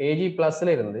 ஏன் Ag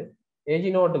பிளஸ்ல இருந்து Ag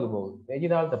நோட்டுக்கு போகுது. Ag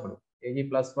தாழ்த்தப்படும்.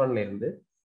 Ag+1ல இருந்து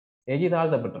Ag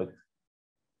தாழ்த்தப்பட்டிருக்கு.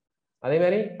 அதே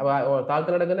மாதிரி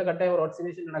தாழ்த்தல் நடக்குதுன்னா கட்டாயம் ஒரு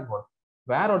ஆக்சிடேஷன் நடக்கும்.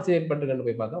 வேற ஆக்சிடேட் பண்ணிட்டு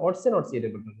போய் பார்த்தா ஆக்சிஜன்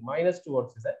ஆக்சிடேட் பண்ணிருக்கு -2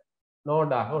 ஆக்சிஜன்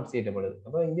நோடாக ஆக்சிடேட்டப்படுது.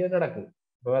 அப்ப இங்கே நடக்குது.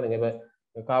 இப்ப பாருங்க இப்ப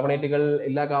கார்பனேட்டுகள்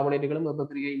எல்லா கார்பனேட்டுகளும் வெப்ப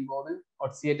பிரிகையின் போது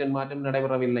ஆக்சிடேஷன் மாற்றம்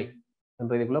நடைபெறவில்லை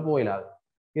என்ற இதுக்குள்ள போயிடாது.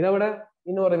 இதை விட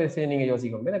இன்னொரு விஷயம் நீங்க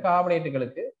யோசிக்கணும். இந்த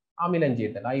கார்பனேட்டுகளுக்கு அமிலம்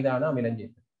சேர்த்தல் ஐதான அமிலம்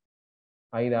சேர்த்தல்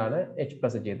ஐதான H+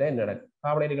 சேர்த்தல் என்ன நடக்கும்.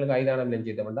 கார்பனேட்டுகளுக்கு ஐதான அமிலம்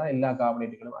சேர்த்தல் பண்ணா எல்லா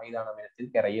கார்பனேட்டுகளும் ஐதான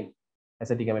அமிலத்தில் கரையும்.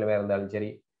 அசிட்டிக் அமிலமா இருந்தாலும்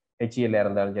சரி HCl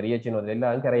இருந்தாலும் சரி HNO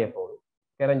எல்லாரும் கரைய போகுது.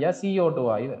 கரைஞ்சா CO2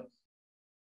 வாயு வரும்.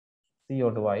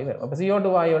 அப்ப CO2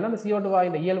 வாயு அந்த CO2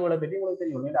 வாயுடைய இயல்புகளை பற்றி உங்களுக்கு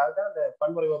தெரியும். அதுதான் அந்த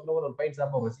பண்புரை வகுப்புல ஒரு பயிற்சி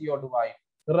போகும். CO2 வாயு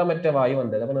நிறமற்ற வாயு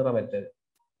வந்தது. அப்ப நிறமற்றது.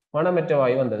 மனமற்ற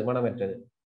வாயு வந்தது. மனமற்றது.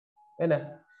 என்ன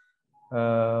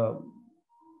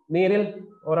நீரில்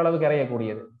ஓரளவு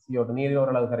கரையக்கூடியது. CO2 நீரில்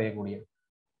ஓரளவு கரையக்கூடியது.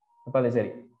 அப்ப அது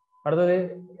சரி. அடுத்தது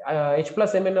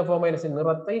H+MnO4-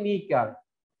 நிறத்தை நீக்காது.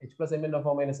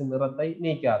 H+MnO4- நிறத்தை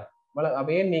நீக்காது. அப்ப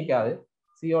ஏன் நீக்காது?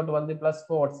 CO2 வந்து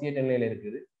 +4 ஆக்சிஜன் நிலையில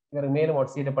இருக்குது. இவருக்கு மேலும்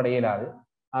ஆக்சிஜன் இயலாது.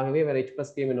 ஆகவே வேற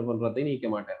H+KMnO4 நிறத்தை நீக்க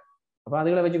மாட்டார். அப்ப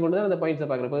அதுகளை வச்சுக்கொண்டு தான் அந்த பாயிண்ட்ஸை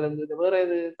பார்க்குறேன். வேற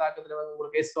எது தாக்கத்துல வந்து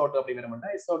உங்களுக்கு SO2 அப்படி வர மாட்டா.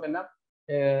 SO2 எல்லாம்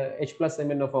H plus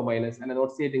MnO4 மைனஸ் அல்லது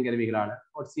ஒட்சியேட்டிங் கருவிகளால்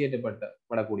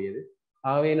ஒட்சியேட்டப்படக்கூடியது.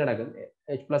 ஆகவே நடக்கும்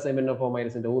H plus MnO4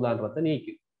 மைனஸ் என்ற உதாரணத்தை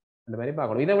நீக்கி அந்த மாதிரி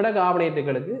பார்க்கணும். இதை விட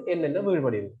கார்பனேட்டுகளுக்கு என்னென்ன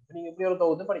வீழ்படிவுகள் நீங்க இப்படி ஒரு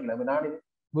தொகுத்து படிக்கலாம். நான் இது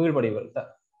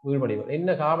வீழ்படிவுகள்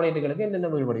என்ன கார்பனேட்டுகளுக்கு என்னென்ன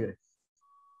வீழ்படிவு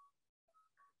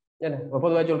என்ன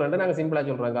பொதுவாக சொல்றேன், நாங்க சிம்பிளா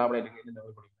சொல்றோம். கார்பனேட்டுக்கு என்னென்ன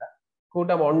வீழ்படிவுகள்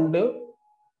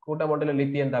கூட்டம் ஒன்றில்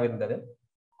லித்தியம் தவிர்த்தது,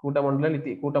 கூட்டம்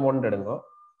ஒன்று எடுங்கோ,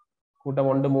 கூட்டம்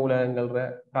ஒன்று மூலங்கள்ற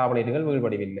கார்பனேட்டுகள்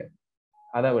வீழ்படிவில்லை.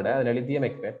 அதை விட அதுல லித்தியம்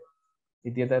எக்ஸ்பெக்ட்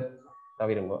லித்தியத்தை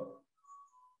தவிருங்கோ,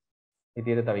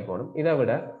 லித்தியத்தை தவிக்கணும். இதை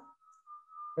விட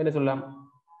என்ன சொல்லலாம்,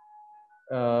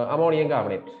 அமோனியம்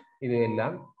கார்பனேட், இது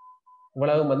எல்லாம்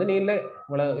உலகம் வந்து நீல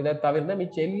இதை தவிர்த்த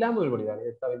மிச்சம் எல்லாம் வீழ்படிதான்.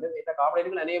 இதை தவிர்த்த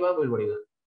கார்பனேட்டுகள் அநேகமாக வீழ்படிதான்.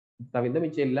 தவிர்த்த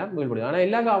மிச்சம் எல்லாம் வீழ்படிதான். ஆனா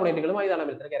எல்லா கார்பனேட்டுகளும் மைதான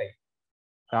இடத்துல கிடைக்கும்.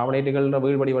 கார்பனேட்டுகள்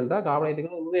வீழ்படி வந்தா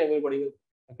கார்பனேட்டுகள் நிறைய வீழ்படிகள்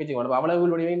வச்சுக்கணும். அவ்வளவு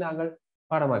வீழ்படிவை நாங்கள்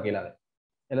பாடமாக்கலாது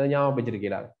எல்லாரும் ஞாபகம்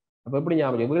வச்சிருக்கிறாங்க. அப்ப எப்படி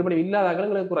ஞாபகம் வீழ்படி இல்லாதாக்கள்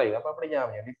எங்களுக்கு குறையும். அப்ப அப்படி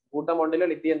ஞாபகம் கூட்டம் ஒன்றில்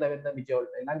லித்தியம் தவிர்த்த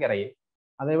மிச்சம் எல்லாம் கரையும்.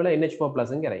 அதை விட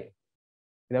NH4+ கரையும்.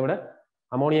 இதை விட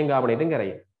அமோனியம் கார்பனேட்டும்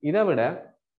கரையும். இதை விட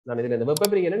நான் இதுல இந்த வெப்ப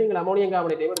பிரிகையில நீங்கள் அமோனியம்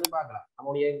கார்பனேட்டையும் எடுத்து பார்க்கலாம்.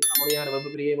 அமோனியான வெப்ப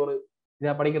பிரிகை ஒரு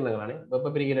இதா படிக்கிறதுங்களானே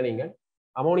வெப்ப பிரிகையில நீங்கள்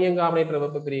அமோனியம் கார்பனேட்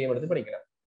வெப்ப பிரிகையை எடுத்து படிக்கலாம்.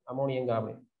 அமோனியம்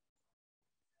கார்பனேட்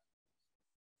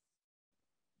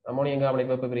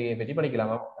வெப்ப பிரிகையை பற்றி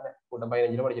படிக்கலாம். கூட்டம்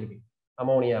 15 படிச்சிருப்பீங்க.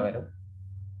 அமோனியா வரும்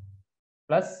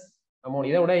பிளஸ்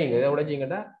இதை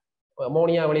உடைச்சிங்கன்னா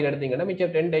அமோனியா வெளியில் எடுத்தீங்கன்னா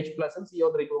மிச்சம் 10H+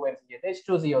 CO3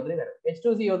 H2CO3 வரும்.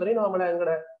 H2CO3 நம்மள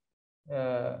எங்கட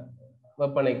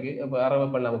வெப்பனைக்கு அற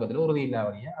வெப்பல் அமுக்கத்தில் உறுதி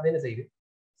இல்லாவடியா அது என்ன செய்யுது,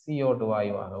 CO2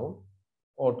 வாயுவாகவும்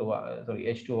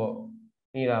H2O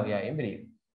நீராவியாயும் பிரியுது.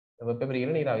 வெப்ப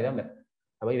பிரிகிற நீராவி தான்.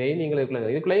 அப்ப இதையும் நீங்கள்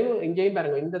இதுக்குள்ளையும் இங்கேயும்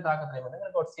பாருங்க, இந்த தாக்கத்திலையும் வந்து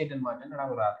எங்களுக்கு ஒட்சியேட்டன் மாற்றம்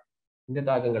நடைபெறாது. இந்த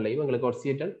தாக்கங்கள்லையும் எங்களுக்கு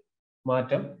ஒட்சியேட்டன்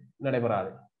மாற்றம் நடைபெறாது.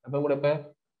 அப்ப கூட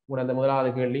அந்த முதலாவது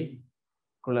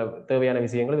கேள்விக்குள்ள தேவையான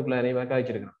விஷயங்கள் இதுக்குள்ள நிறைய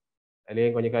காய்ச்சிருக்கிறோம்.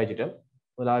 அதுலேயும் கொஞ்சம் காய்ச்சிட்டோம்.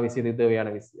 முதலாவது விஷயத்துக்கு தேவையான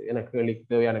எனக்கு கேள்விக்கு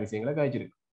தேவையான விஷயங்களை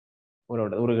காய்ச்சிருக்கோம்.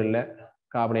 உங்களோட உருகல்ல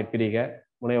கார்பனேட் பிரிக,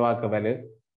 முனைவாக்க வலு,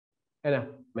 என்ன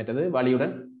மற்றது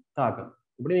வலியுடன் தாக்கம்.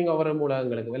 இப்படி நீங்க ஒவ்வொரு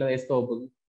மூலகங்களுக்கு வேலை எஸ்தோப்புக்கு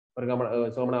ஒரு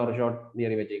சோமனா ஒரு ஷார்ட்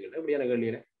தியரி வச்சுக்கிட்டு இப்படியான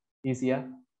கேள்வியில ஈஸியா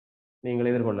நீங்கள்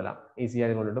எதிர்கொள்ளலாம். ஈஸியா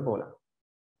எதிர்கொண்டுட்டு போகலாம்.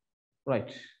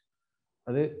 ரைட்,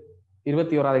 அது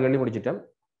 21வது கேள்வி முடிச்சிட்டோம்.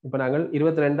 இப்ப நாங்கள்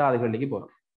 22வது கேள்விக்கு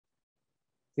போறோம்.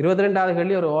 22வது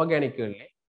கேள்வி ஒரு ஆர்கானிக் கேள்வி.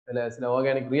 இதுல சில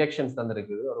ஆர்கானிக் ரியாக்ஷன்ஸ்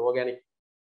தந்திருக்குது. ஒரு ஆர்கானிக்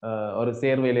ஒரு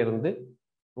சேர்வையிலிருந்து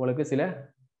உங்களுக்கு சில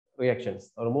ரியாக்ஷன்ஸ்,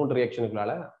 ஒரு 3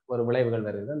 ரியாக்ஷனுக்குள்ளால ஒரு விளைவுகள்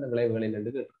வருது. அந்த விளைவுகள்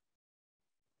என்னன்னு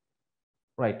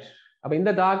ரைட். அப்ப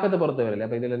இந்த தாக்கத்தை பொறுத்தவரையில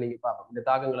அப்ப இதுல நீங்க பார்ப்போம், இந்த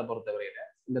தாக்கங்களை பொறுத்தவரையில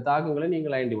இந்த தாக்கங்களை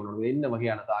நீங்கள் ஐடென்டிஃபை பண்ணணும். என்ன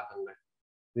வகையான தாக்கங்கள்,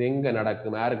 இது எங்க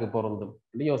நடக்கும், யாருக்கு பொருந்தும்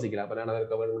என்று யோசிக்கலாம். அப்ப நான்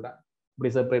அதற்கு வேணும்டா இப்படி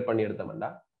செப்பரேட் பண்ணி எடுத்தோம்டா,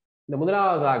 இந்த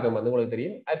முதலாவது தாக்கம் வந்து உங்களுக்கு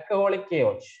தெரியும் ஆல்கஹாலிக்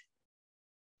KOH.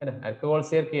 என்ன ஆல்கஹால்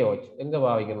சேர்க்கை KOH எங்க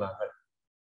பாவிக்கிறாங்க,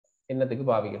 என்னத்துக்கு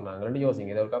பாவிக்கிறாங்க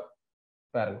யோசிங்க. இதை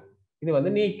பாருங்க, இது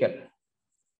வந்து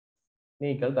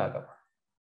நீக்கல் தாக்கம்.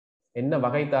 என்ன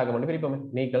வகை தாக்கம் பிரிப்போமே,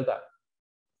 நீக்கல் தாக்கம்.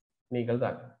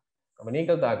 அப்ப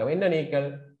நீக்கல் தாக்கம் என்ன நீக்கல்,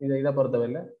 இதை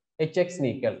பொறுத்தவரையில HX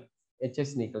நீக்கல்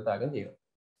தாக்கம் செய்யும்.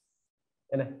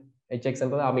 என்ன HX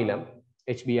என்றது அமிலம்,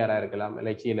 HBr இருக்கலாம்,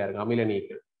 HCl இருக்கலாம். அமில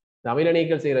நீக்கல். இந்த அமில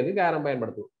நீக்கல் செய்யறதுக்கு காரம்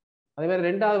பயன்படுத்துவோம். அதே மாதிரி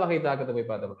ரெண்டாவது வகை தாக்கத்தை போய்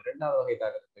பார்த்தோம்னா ரெண்டாவது வகை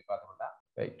தாக்கத்தை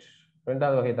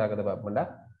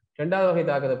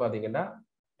பார்த்தீங்கன்னா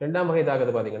ரெண்டாம் வகை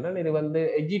தாக்கத்தை பார்த்தீங்கன்னா இது வந்து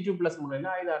Hg2+ முன்னிலையில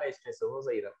ஐதான H2SO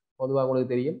செய்யறோம். பொதுவாக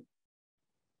உங்களுக்கு தெரியும்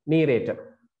நீரேற்றம்.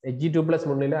 Hg2+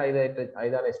 முன்னிலையில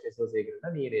ஐதான H2SO செய்கிறதுனா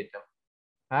நீரேற்றம்.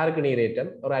 யாருக்கு நீரேற்றம்,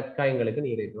 ஒரு அட்காயங்களுக்கு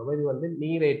நீரேற்றம். இது வந்து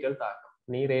நீரேற்றல் தாக்கம்.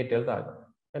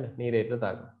 என்ன நீரேற்றல்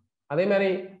தாக்கம். அதே மாதிரி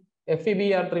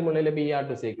FeBr3 முன்னிலையில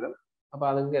Br2 சேர்க்கிறோம். அப்ப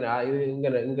அது இங்க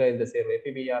இந்த சேர்வு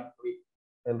FeBr3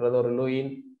 என்றது ஒரு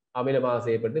லூயின் அமிலமாக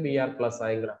செய்யப்பட்டு Br+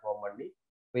 அயங்களை ஃபார்ம் பண்ணி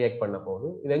ரியாக்ட் பண்ண போது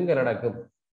இது எங்க நடக்கும்,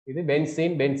 இது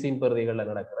பென்சீன் பிரதிகள்ல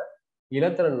நடக்கிற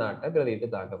இலத்திரன் நாட்ட பிரதியீட்டு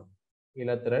தாக்கம்.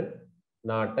 இலத்திரன்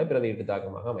நாட்ட பிரதியீட்டு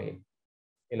தாக்கமாக அமையும்.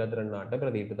 இலத்திரன் நாட்ட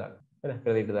பிரதியீட்டு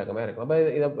தாக்கமா இருக்கும். அப்ப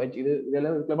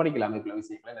இதெல்லாம் படிக்கலாம்.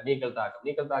 விஷயங்கள் நீக்கல்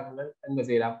தாக்கங்கள் எங்க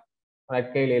செய்யலாம்,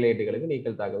 அட்கைல் ஏலேட்டுகளுக்கு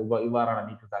நீக்கல் தாக்கம். இவ்வாறான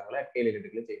நீக்கல் தாக்கங்களை அட்கைல்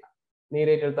ஏலேட்டுகளை செய்யலாம்.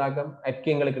 நீரேற்றல் தாக்கம்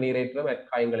அட்கியங்களுக்கு நீரேற்றம்,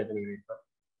 அட்காயங்களுக்கு நீரேற்றம்.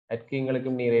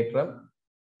 அட்கியங்களுக்கும் நீரேற்றம்,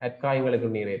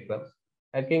 அட்காயங்களுக்கும் நீரேற்றம்.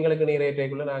 அட்கியங்களுக்கு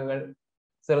நீரேற்றக்குள்ள நாங்கள்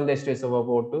சிறந்த H2SO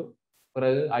போட்டு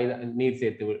பிறகு நீர்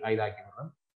சேர்த்து ஐதாக்கி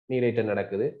விடுறோம். நீரேற்றம்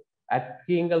நடக்குது.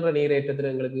 அட்கியங்கள்ற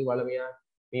நீரேற்றத்துல எங்களுக்கு வலிமையா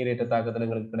நீரேற்ற தாக்கத்துல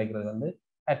எங்களுக்கு கிடைக்கிறது வந்து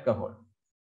அல்கஹால்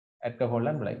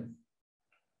விளை.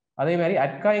 அதே மாதிரி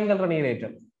அட்காயங்கள்ற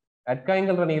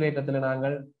நீரேற்றத்துல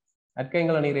நாங்கள்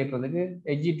அட்காயங்கள நீரேற்றத்துக்கு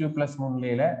Hg2+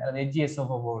 முன்னிலையில HgSO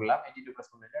போடலாம். Hg2+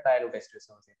 முன்னிலையில டயலூட்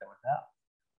H2SO சேர்த்தோம்னா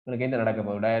உங்களுக்கு என்ன நடக்க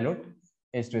போகுது, டயலூட்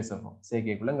H2SO4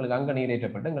 சேர்க்கைக்குள்ள உங்களுக்கு அங்க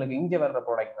நீரேற்றப்பட்டு உங்களுக்கு இங்க வர்ற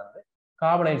ப்ராடக்ட் வந்து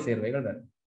கார்பனைல் சேர்வைகள் வரும்.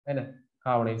 என்ன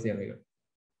கார்பனைல் சேர்வைகள்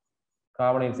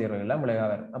எல்லாம் விளைவாக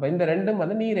வரும். அப்ப இந்த ரெண்டும்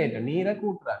வந்து நீரேற்றம், நீரை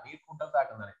கூட்டுறா, நீர் கூட்டல்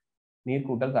தாக்கம் தானே, நீர்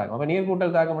கூட்டல் தாக்கம். அப்ப நீர்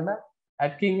கூட்டல் தாக்கம்னா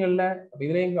அட்கிங்கள்ல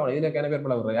இதுலயும் இதுல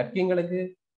கணக்கெடுப்புல வருது. அட்கிங்களுக்கு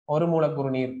ஒரு மூலக்கூறு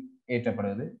நீர்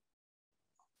ஏற்றப்படுது,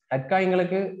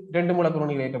 அட்காயங்களுக்கு 2 மூலக்கூறு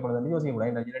நீர் ஏற்றப்படுதுன்னு யோசிக்க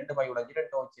கூடாது. 2 பை உடைஞ்சு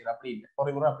 2 வச்சு அப்படி இல்லை, ஒரு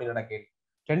முறை அப்படி நடக்க.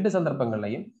 2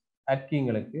 சந்தர்ப்பங்கள்லையும்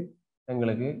அட்கிங்களுக்கு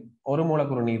எங்களுக்கு ஒரு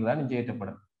மூலக்கூறு நீர் தான் இங்கே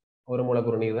ஏற்றப்படும், ஒரு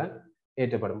மூலக்கூறு நீர் தான்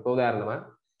ஏற்றப்படும். இப்போ உதாரணமா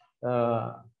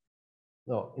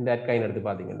இந்த அட்காயின் எடுத்து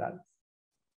பார்த்தீங்கன்னா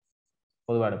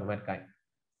பொதுவாக எடுப்போம். அட்காயின்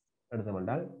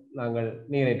எடுத்தோம்னால் நாங்கள்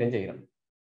நீரேற்றம் செய்கிறோம்.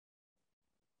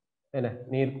 என்ன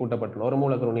நீர் கூட்டப்பட்டுள்ள ஒரு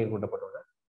மூலக்கூறு நீர் கூட்டப்பட்டுள்ள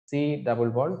சி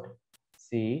டபுள் பாண்ட்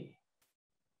சி,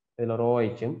 இதுல ஒரு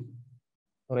OH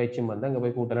வந்து அங்க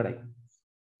போய் கூட்டல் அடைக்கும்.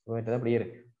 அப்படியே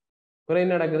இருக்கு. பிறகு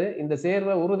என்ன நடக்குது, இந்த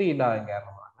சேர்வை உறுதி இல்லாத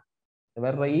காரணமாக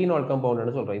வேற ஈனோல்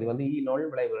கம்பவுண்ட்னு சொல்றோம். இது வந்து ஈனோல்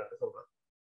விளைவுகள் சொல்றோம்.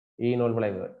 ஈனோல்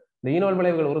விளைவுகள், இந்த ஈனோல்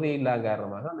விளைவுகள் உறுதி இல்லாத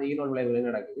காரணமாக அந்த ஈனோல் விளைவுகள்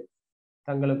என்ன நடக்குது,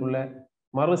 தங்களுக்குள்ள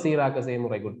மறுசீராக்க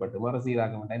செய்முறைக்கு உட்பட்டு,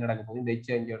 மறுசீராக்கம் என்ன நடக்க போது, இந்த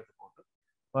எச்சரிஞ்சு எடுத்து போட்டு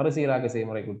மறுசீராக்க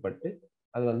செய்முறைக்கு உட்பட்டு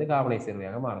அது வந்து கார்பனை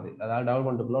சேர்வையாக மாறுது. அதாவது டபுள்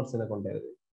பாண்ட் குளோர்சினை கொண்டு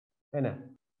என்ன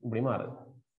இப்படி மாறுது.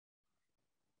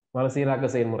 மறுசீராக்க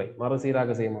செயல்முறை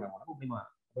மூலம் இப்படி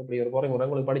மாறும். இப்படி ஒரு முறை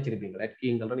உங்களுக்கு படிச்சிருப்பீங்க.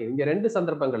 அட்கிங்கள்ன்ற இங்க 2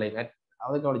 சந்தர்ப்பங்களையும்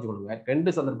அதை கவனிச்சு கொள்ளுங்க.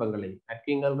 2 சந்தர்ப்பங்களையும்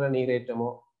அட்கிங்கள்ன்ற நீரேற்றமோ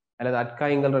அல்லது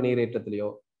அட்காயிங்கள்ன்ற நீரேற்றத்திலேயோ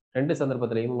 2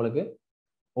 சந்தர்ப்பத்திலையும் உங்களுக்கு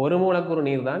ஒரு மூலக்கூறு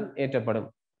நீர் தான் ஏற்றப்படும்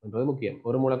என்பது முக்கியம்.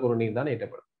 ஒரு மூலக்கூறு நீர் தான்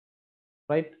ஏற்றப்படும்,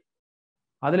 ரைட்.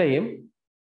 அதுலேயும்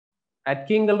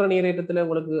அட்கிங்கள்ன்ற நீரேற்றத்துல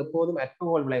உங்களுக்கு எப்போதும்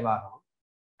அல்கோஹால் விளைவாகவும்,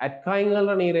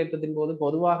 அட்காயிங்கள்ன்ற நீரேற்றத்தின் போது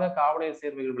பொதுவாக கார்பனைல்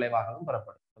சேர்வைகள் விளைவாகவும்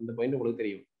பெறப்படும். அந்த பாயிண்ட் உங்களுக்கு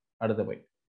தெரியும். அடுத்த பாயிண்ட்,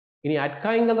 இனி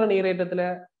அட்காயிங்கள்ன்ற நீரேற்றத்துல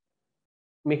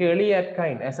மிக எளிய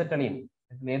அட்காயின் அசெட்டலீன்,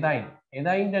 எதாயின்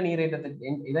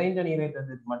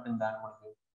நீரேற்றத்துக்கு மட்டும்தான் உங்களுக்கு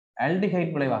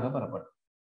ஆல்டிஹைட் விளைவாக பெறப்படும்.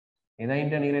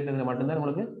 எதாயின் நீரேற்றத்துல மட்டும்தான்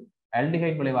உங்களுக்கு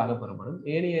ஆல்டிஹைட் விளைவாக பெறப்படும்.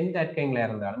 ஏனைய எந்த அட்காயின்ல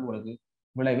இருந்தாலும் உங்களுக்கு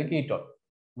விளைவு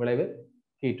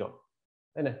கீட்டோன்,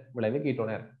 என்ன விளைவு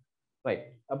கீட்டோனா இருக்கு, ரைட்.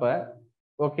 அப்ப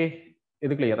ஓகே,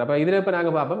 இது கிளியர். அப்ப இதுல இப்ப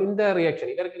நாங்க பார்ப்போம் இந்த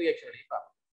ரியாக்ஷன், இதற்கு ரியாக்ஷன் எழுதி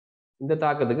பார்ப்போம். இந்த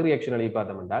தாக்கத்துக்கு ரியாக்ஷன் எழுதி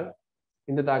பார்த்தோம் என்றால்,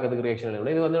 இந்த தாக்கத்துக்கு ரியாக்ஷன்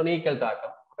எழுதி, இது வந்து நீக்கல்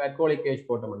தாக்கம். அல்கோஹாலிக் கேஜ்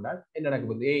போட்டோம் என்றால் என்ன நடக்க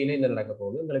போகுது, ஏயில என்ன நடக்க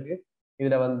போகுது, உங்களுக்கு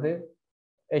இதுல வந்து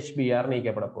HBr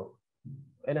நீக்கப்பட போகுது.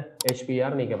 என்ன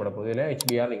HBr நீக்கப்பட போகுது. இதுல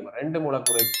HBr நீக்கப்படும். 2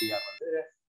 மூலக்கூறு HBr வந்து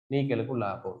நீக்கலுக்கு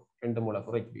உள்ளாக போகுது. 2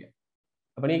 மூலக்கூறு HBr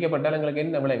அப்ப நீக்கப்பட்டால் எங்களுக்கு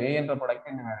என்ன விளைவு, A என்ற ப்ராடக்ட்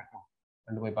என்ன இருக்கும்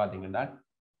ரெண்டு போய் பார்த்தீங்கன்னா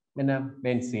என்ன,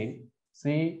 benzene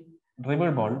C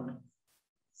triple bond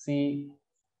C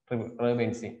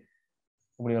benzene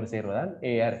இப்படி ஒரு சேர்வதான்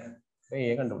ஏஆ இருக்கு.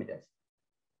 ஏ கண்டுபிடிச்சாச்சு.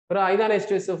 அப்புறம் ஐதான்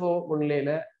H2SO4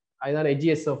 முன்னிலையில, ஐதான்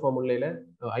HgSO4 முன்னிலையில,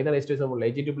 ஐதான் H2SO முன்னிலை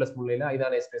Ag2+ முன்னிலையில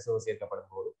ஐதான் H2SO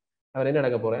சேர்க்கப்படும் போது அவர் என்ன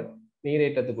நடக்க போறார்,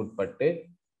 நீரேற்றத்துக்கு உட்பட்டு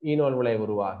ஈனோல் விளைவு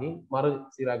உருவாகி மறு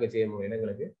சீராக்க செயல்முறையில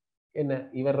எங்களுக்கு என்ன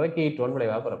இவர கீட்டோன்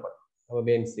விளைவாக பெறப்படும். அப்போ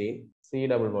பென்சீன் சி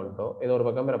டபுள் பாண்டோ ஏதோ ஒரு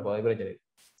பக்கம் பெறப்போம், பிரச்சனை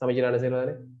சமைக்கிறான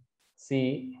சேர்வதானே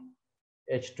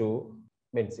CH2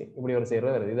 பென்சீன் இப்படி ஒரு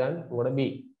சேர்வை வருது. இதுதான் உங்களோட பி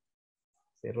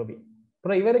சேர்வை பி.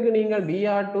 அப்புறம் இவருக்கு நீங்கள்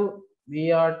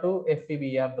Br2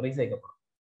 FeBr3 சேர்க்கப்படும்.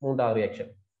 மூன்றாவது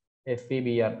ரியாக்ஷன்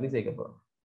FeBr3 சேர்க்கப்படும்.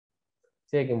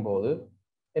 சேர்க்கும் போது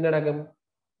என்ன நடக்கும்,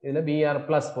 இதுல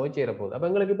Br+ போய் சேரப்போகுது. அப்ப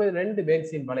எங்களுக்கு இப்ப 2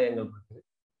 பென்சீன் வளையங்கள் இருக்கு.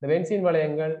 இந்த பென்சீன்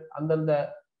வளையங்கள் அந்தந்த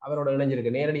அவரோட இணைஞ்சிருக்க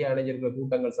நேரடியாக இணைஞ்சிருக்கிற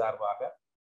கூட்டங்கள் சார்பாக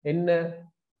என்ன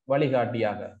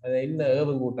வழிகாட்டியாக, அது என்ன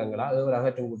ஏவும் கூட்டங்களா ஏவல்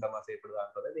அகற்றும் கூட்டமா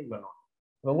செயல்படுவாங்கிறதை நீங்க பண்ணணும்.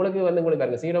 உங்களுக்கு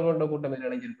பாருங்க சீரபண்ட கூட்டம்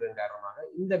இணைஞ்சிருக்கிற காரணமாக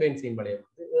இந்த பென்சீன் வளையம்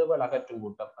வந்து ஏவல் அகற்றும்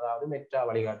கூட்டம், அதாவது மெட்ரா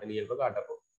வழிகாட்டல் இயல்பு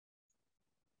காட்டப்போம்.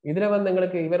 இதுல வந்து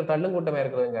எங்களுக்கு இவர் தள்ளும் கூட்டமா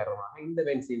இருக்கிறது காரணமாக இந்த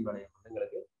பென்சீன் வளையம் வந்து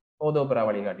எங்களுக்கு ஓதோபரா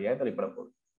வழிகாட்டியாக வெளிப்பட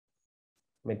போகுது.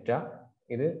 மெட்ரா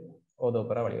இது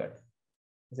ஓதோபரா வழிகாட்டி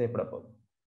செய்யப்பட போகுது,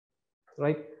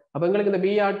 ரைட். அப்ப எங்களுக்கு இந்த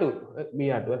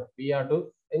Br2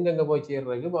 எங்கெங்க போய்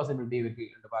சேர்றதுக்கு பாசிபிலிட்டி இருக்கு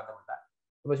என்று பார்த்தோம்னா,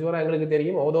 இப்ப ஷூரா எங்களுக்கு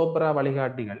தெரியும் ஓதோபரா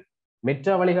வழிகாட்டிகள்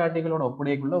மெட்ரா வழிகாட்டிகளோட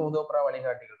ஒப்படைக்குள்ள ஓதோபரா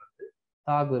வழிகாட்டிகள் வந்து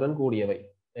தாக்குதிறன் கூடியவை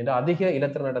என்ற அதிக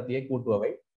இலத்திர நடத்தியை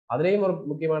கூட்டுபவை. அதுலேயும் ஒரு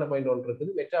முக்கியமான பாயிண்ட் ஒன்று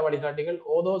இருக்குது, மெட்ரா வழிகாட்டிகள்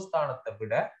ஓதோஸ்தானத்தை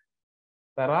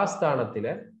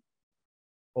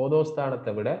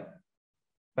விட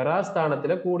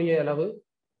பெராஸ்தானத்துல கூடிய அளவு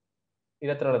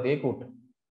இலத்திர நடத்தியை கூட்டும்.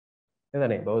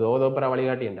 இதுதானே இப்போ ஓதோபரா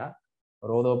வழிகாட்டி என்றால்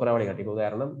ஒரு ஓதோபரா வழிகாட்டி,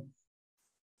 உதாரணம்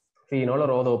ஃபீனோல்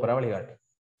ஒரு ஓதோபரா வழிகாட்டி.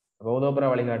 ஓதோபரா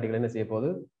வழிகாட்டிகள் என்ன செய்ய போது,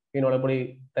 ஃபீனோல் எப்படி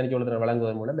தனிச்சோளத்தினை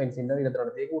வழங்குவதன் மூலம் பென்சீன் இலத்திர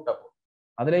நடத்தியை கூட்டப்போம்.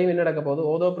 அதுலேயும் என்ன நடக்க போது,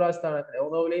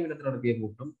 ஓதோவிலையும் இலத்திர நடத்தியை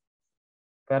கூட்டும்,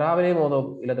 பெராவிலையும்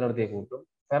இலத்திர நடத்தியை கூட்டும்,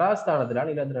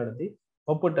 பெராஸ்தானத்தினால் இலத்திர நடத்தி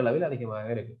ஒப்பீட்டளவில் அதிகமாக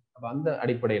இருக்கு. அப்ப அந்த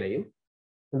அடிப்படையிலையும்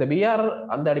இந்த பிஆர்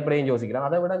அந்த அடிப்படையும் யோசிக்கலாம்.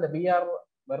 அதை விட இந்த பிஆர்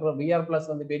வர்ற பிஆர் பிளஸ்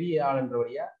வந்து பெரிய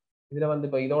ஆளுன்றபடியா இதுல வந்து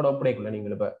இப்ப இதோட ஒப்படைக்குள்ள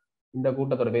நீங்கள் இப்ப இந்த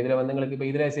கூட்டத்தோட இப்ப இதுல வந்து உங்களுக்கு இப்ப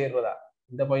இதுல சேர்றதா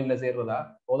இந்த பாயிண்ட்ல சேர்றதா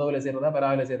ஓதோவில சேர்றதா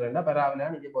பெராவில சேர்றதா பெராவில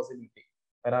நீங்க பாசிபிலிட்டி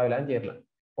பெராவிலான்னு சேரலாம்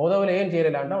ஓதோவில ஏன்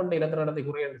சேரலான்டா உண்ட இலத்திர நடத்தை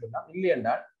குறையன்னு சொல்லலாம்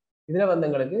இல்லையென்றால் இதுல வந்து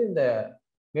உங்களுக்கு இந்த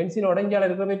பென்சில் உடைஞ்சால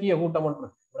இருக்கிற பெரிய கூட்டம் ஒன்று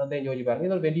உடனே யோசிச்சு பாருங்க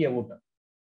இது ஒரு பெரிய கூட்டம்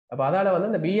அப்ப அதால வந்து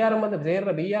இந்த பிஆர் வந்து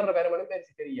சேர்ற பிஆர் பெருமனும்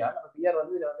பேசி தெரியா பிஆர்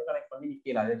வந்து இதை வந்து கனெக்ட் பண்ணி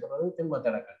நிக்கலாம் அதை சொல்றது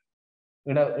திண்மத்தடக்கல்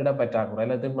இடப்பற்றாக்குறை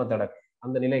இல்ல திண்மத்தடக்கு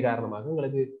அந்த நிலை காரணமாக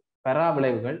உங்களுக்கு பெறா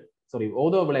விளைவுகள்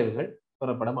ஓதோ விளைவுகள்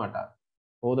பெறப்பட மாட்டாது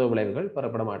ஓதோ விளைவுகள்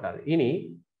பெறப்பட மாட்டாது இனி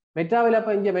மெட்டாவில்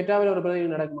அப்ப இங்க மெட்டாவில் ஒரு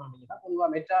பிரதிகள் நடக்குமா அப்படின்னா பொதுவா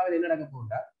மெட்டாவில் என்ன நடக்க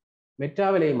போட்டா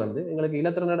மெட்டாவிலையும் வந்து எங்களுக்கு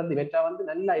இலத்திர நடத்தி மெட்டா வந்து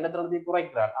நல்ல இலத்திர நடத்தி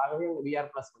குறைக்கிறார் ஆகவே உங்க பிஆர்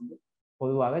பிளஸ் வந்து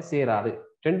பொதுவாக சேராது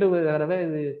 2 தடவை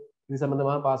இது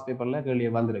சம்பந்தமா பாஸ் பேப்பர்ல கேள்வி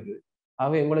வந்திருக்கு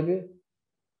ஆகவே உங்களுக்கு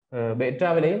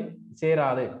மெட்டாவிலையும்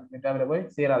சேராது மெட்டாவில போய்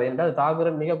சேராது என்றால்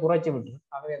தாக்குறன் மிக குறைச்சி விட்டு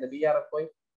ஆகவே அந்த பிஆர் போய்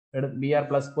பிஆர்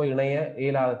பிளஸ் போய் இணைய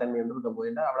இயலாத தன்மை என்று இருக்க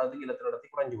போய் அவ்வளவு இலத்திர நடத்தி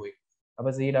குறைஞ்சு போய்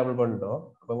அப்ப சி டபுள் பண்ணிட்டோம்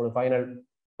அப்ப உங்களுக்கு ஃபைனல்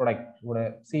ப்ராடக்ட் உங்களோட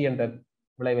சி என்ற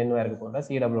விளைவு என்னவா இருக்க போட்டா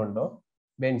சி டபுள் பண்ணிட்டோம்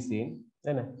பென்சீன்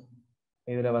என்ன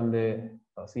இதுல வந்து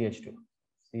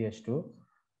CH2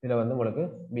 இதுல வந்து உங்களுக்கு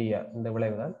பிஆர் இந்த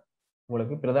விளைவு தான்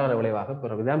உங்களுக்கு பிரதான விளைவாக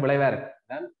பிறகு தான் விளைவா இருக்கு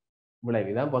தான்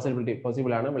விளைவு தான்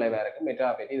பாசிபிளான விளைவா இருக்கு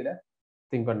மெட்டாபேட்டி இதுல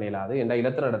திங்க் பண்ண இயலாது என்ற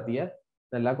இலத்திர நடத்திய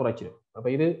நல்லா குறைச்சிடும் அப்ப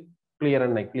இது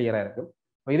கிளியரா இருக்கும்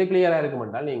இது கிளியரா இருக்கும்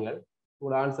என்றால் நீங்கள்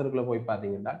உங்களோட ஆன்சருக்குள்ள போய்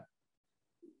பார்த்தீங்கன்னா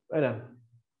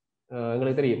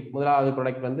எங்களுக்கு தெரியும் முதலாவது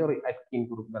ப்ராடக்ட் வந்து ஒரு அட்கின்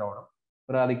குரூப் வரணும்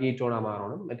அப்புறம் அது கீட்டோனா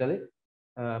மாறணும் மற்றது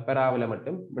பெராவில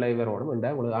மட்டும் விளைவு வரணும் என்ற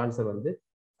உங்களுக்கு ஆன்சர் வந்து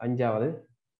 5வது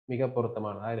மிக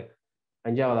பொருத்தமானதாக இருக்கு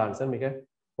 5வது ஆன்சர் மிக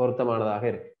பொருத்தமானதாக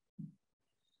இருக்கு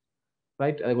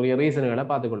ரைட் அதுக்குரிய ரீசன்களை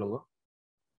பார்த்துக்கொள்ளுங்க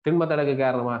திண்மத்தடக்கு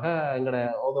காரணமாக எங்களோட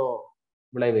ஓதோ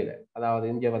விளைவுல அதாவது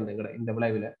இங்க வந்து எங்கட இந்த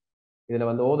விளைவுல இதுல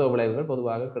வந்து ஓதோ விளைவுகள்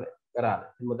பொதுவாக வராது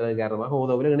திண்மத்தடக்கு காரணமாக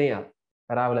ஓதோவில் இணையாது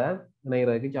பெராவில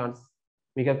இணைகிறதுக்கு சான்ஸ்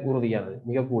மிக உறுதியானது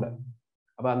மிக கூட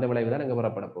அப்ப அந்த விளைவு தான் அங்க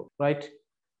பெறப்பட போகும் ரைட்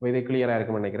இது கிளியரா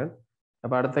இருக்கும்னு நினைக்கிறேன்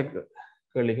அப்ப அடுத்த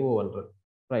கேள்விக்கு மூவ் பண்றேன்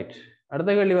ரைட்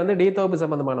அடுத்த கேள்வி வந்து டீதொகுப்பு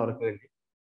சம்பந்தமான ஒரு கேள்வி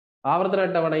ஆவர்த்தன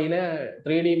அட்டவணையில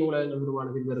 3D மூலகங்கள் உருவான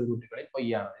பின்வரும் கூற்றுகளை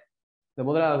பொய்யானது இந்த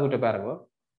முதலாவது கூற்றை பாருங்க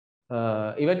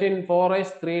இவற்றின்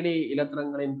 4s 3D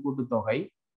இலத்திரங்களின் கூட்டுத்தொகை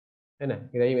என்ன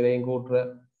இதையும் கூட்டுற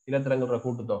இலத்திரங்கள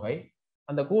கூட்டுத்தொகை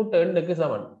அந்த கூட்ட எண்ணுக்கு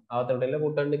சமன் ஆவர்த்தன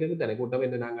கூட்ட எண்ணுக்கு தானே கூட்டம்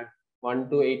என்று நாங்கள் 1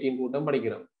 to 18 கூட்டம்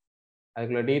படிக்கிறோம்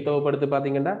அதுக்குள்ள டீதொகுப்பு எடுத்து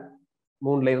பாத்தீங்கன்னா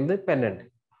 3ல இருந்து 12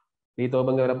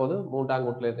 டீதொகுப்புங்க வரப்போது 3ஆம்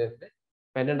கூட்டுல இருந்து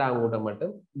 12ஆம் கூட்டம்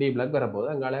மட்டும் டி பிளாக் வரப்போகுது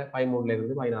அங்கால 13ல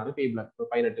இருந்து 16 பி பிளாக்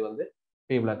 18 வந்து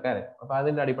பி பிளாக்கா இருக்கு அப்ப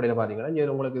அதன் அடிப்படையில் பாத்தீங்கன்னா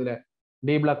உங்களுக்கு இதுல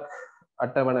டி பிளாக்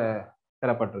அட்டவணை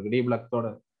தரப்பட்டிருக்கு டி பிளாக்கோட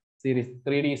சீரிஸ்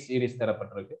 3D சீரிஸ்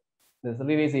தரப்பட்டிருக்கு இந்த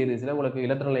 3D சீரிஸ்ல உங்களுக்கு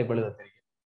இலத்திரநிலை எழுத தெரியும்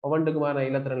ஒவ்வொன்றுக்குமான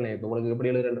இலத்திரநிலை உங்களுக்கு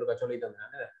எப்படி எழுதுறேன் சொல்லி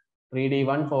தந்தாங்க 3D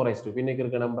 1 4s2 பின்னுக்கு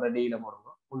இருக்க நம்பரை டில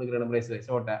போடணும் முன்னுக்கு இருக்கிற நம்பரை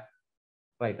ஷோர்ட்டா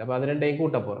ரைட் அப்ப அது ரெண்டையும்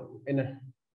கூட்ட போறோம் என்ன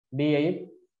டிஐயும்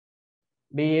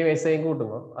டிஏஎஸ்ஐயும்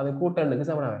கூட்டுங்க அது கூட்டண்ணுக்கு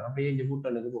சமனா வரும் அப்படியே இங்க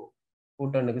கூட்டண்ணுக்கு போகும்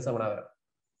கூட்டண்ணுக்கு சமனா வரும்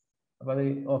அப்ப அது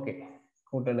ஓகே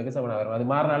கூட்டண்ணுக்கு சமனா வரும் அது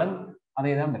மாறினாலும்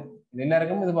அதே தான் வரும் இது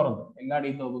எல்லாருக்கும் இது பொருந்தும் எல்லா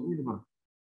டீதொகுப்புக்கும் இது பொருந்தும்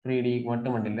 3D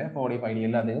மட்டும் இல்ல 4D 5D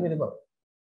எல்லாத்துக்கும் இது பொருந்தும்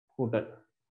கூட்டன்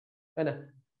என்ன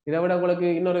இதை விட உங்களுக்கு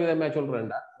இன்னொரு விதமா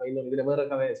சொல்றேன்டா இன்னொரு இதுல வேற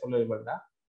கதை சொல்ல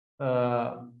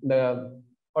இந்த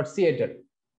ஒட்சியேட்டட்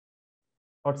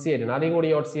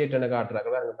அதிகூடிய ஒட்சியேட்டனை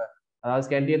காட்டுறாங்க அதாவது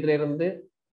ஸ்கேண்டியத்துல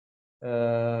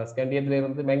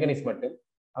இருந்து மெங்கனீஸ் மட்டும்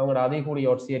அவங்களோட அதிகூடிய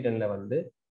ஒட்சியேட்டன்ல வந்து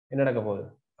என்ன நடக்க போகுது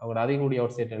அவங்களோட அதிகூடிய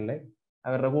ஒட்சியேட்டன்ல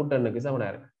அவரோட கூட்டனுக்கு சமனா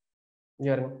இருக்கு இங்க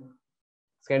பாருங்க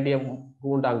ஸ்கேண்டியம்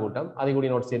கூட்டாங்கூட்டம்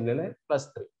அதிகூடிய ஒட்சியேட்டன்ல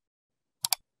 +3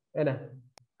 என்ன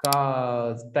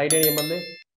டைட்டேனியம் வந்து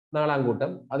 4ஆம்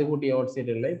கூட்டம் அதிகூடிய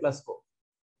ஒட்சியேட்டன்ல +4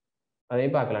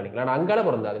 அதையும் பார்க்கலாம் நீங்க ஆனா அங்கால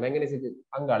பொருந்தாது மெங்கனீஸுக்கு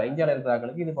அங்கால இந்தியாவில்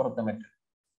இருக்கிறாங்களுக்கு இது பொருத்தமற்ற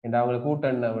இந்த அவங்களுக்கு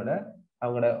கூட்டனை விட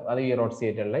அவங்களோட அதிக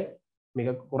ஒட்சியேட்டன்ல மிக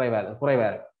குறைவா இருக்கு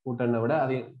கூட்டனை விட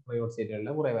அதிக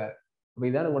ஒட்சியேட்டன்ல குறைவா இருக்கு அப்ப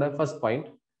இதான் உங்களோட ஃபர்ஸ்ட் பாயிண்ட்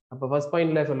அப்ப ஃபர்ஸ்ட்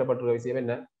பாயிண்ட்ல சொல்லப்பட்டிருக்க விஷயம்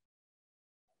என்ன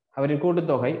அவரின்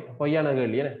கூட்டுத்தொகை பொய்யான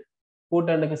கேள்வி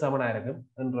கூட்டனுக்கு சமனா இருக்கும்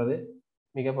என்றது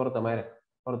மிக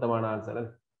பொருத்தமான ஆன்சர்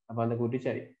அப்ப அந்த கூட்டி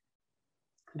சரி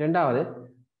இரண்டாவது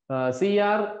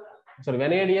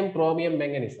வெனேடியம் குரோமியம்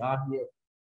மெங்கனீஸ்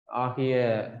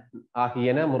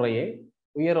ஆகியன முறையே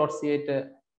உயர் ஒட்சியேட்ட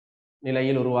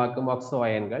நிலையில் உருவாக்கும் ஆக்சோ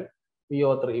அயன்கள்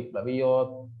VO3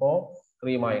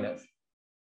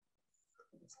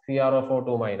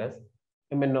 CrO4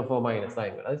 MnO4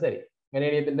 அயன்கள் அது சரி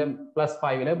வெனேடியத்தின்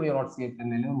 +5 இப்படி ஒரு ஒட்சியேட்ட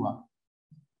நிலையில உருவாக்கும்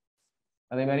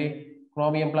அதே மாதிரி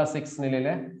குரோமியம் +6 நிலையில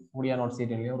முடியான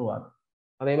ஒட்சியேட்ட நிலையில உருவாக்கும்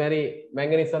அதே மாதிரி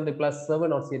மேங்கனீஸ் வந்து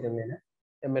 +7 ஒட்சியேட்ட நிலையில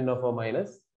MnO4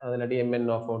 அது இல்லாட்டி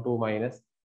MnO4 2-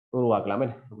 உருவாக்கலாம்.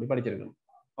 அப்படி படிச்சிருக்கணும்.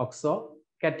 ஆக்சோ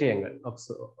கேட்டியங்கள்,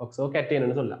 ஆக்சோ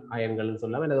கேட்டியன் சொல்லலாம், அயன்கள்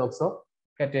சொல்லலாம், அல்லது ஆக்சோ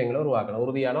கேட்டியங்களை உருவாக்கலாம்.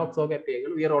 உறுதியான ஆக்சோ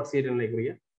கேட்டியங்கள் உயர் ஆக்சிஜன்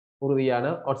நிலைக்குரிய உறுதியான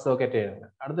ஆக்சோ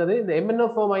கேட்டியங்கள். அடுத்தது இந்த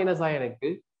MnO4 மைனஸ் அயனுக்கு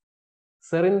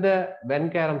செறிந்த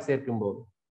வெண்காரம் சேர்க்கும் போது,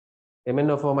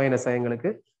 MnO4 மைனஸ்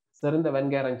அயன்களுக்கு செறிந்த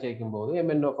வெண்காரம் சேர்க்கும் போது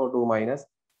MnO4 மைனஸ்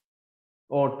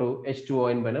O2 H2O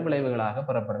என்பன விளைவுகளாக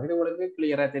பெறப்படும். இது உங்களுக்கு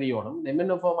கிளியரா தெரியணும்.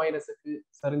 MnO4 மைனஸுக்கு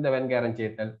செறிந்த வெண்காரம்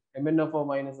சேர்த்தல், MnO4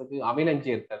 மைனஸுக்கு அமிலம்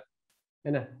சேர்த்தல்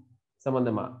என்ன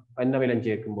சம்பந்தமா அமிலம்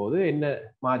சேர்க்கும் போது என்ன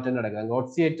மாற்றம் நடக்குது, அங்க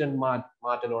ஆக்சிஜன்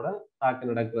மாற்றலோட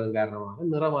தாக்கம் நடக்கிறதன் காரணமாக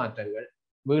நிற மாற்றங்கள்,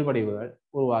 வீழ்படிவுகள்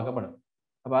உருவாக்கப்படும்.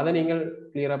 அப்ப அதை நீங்கள்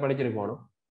கிளியரா படிச்சிருக்கணும்.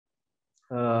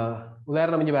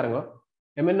 உதாரணம் இங்க பாருங்க,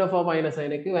 MnO4 மைனஸ்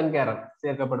அயனுக்கு வெண்காரம்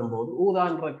சேர்க்கப்படும் போது ஊதா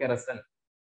நிற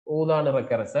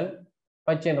கரைசல்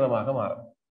பச்சை நிறமாக மாறும்.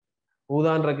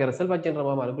 ஊதா நிற கரைசல் பச்சை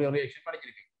நிறமாக மாறும். இப்படி ஒரு ரியாக்ஷன்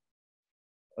படிச்சிருக்கீங்க.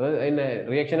 என்ன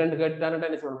ரியாக்ஷன் கேட்டுட்டான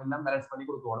என்ன சொல்லணும், எல்லாம் பேலன்ஸ் பண்ணி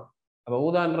கொடுக்கணும். அப்ப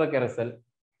ஊதா நிற கரைசல்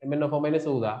MnO4 மைனஸ்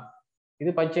ஊதா,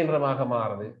 இது பச்சை நிறமாக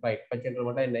மாறுது. ரைட், பச்சை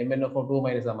நிறம் என்ன MnO4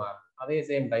 மைனஸா மாறுது. அதே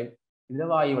சேம் டைம் இதுல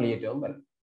வாயு வெளியேற்றவும் வரும்.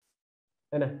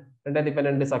 என்ன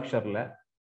 2012 ஸ்ட்ரக்சர்ல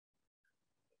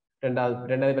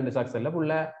 2012 ஸ்ட்ரக்சர்ல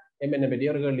ஃபுல்லா MN பற்றி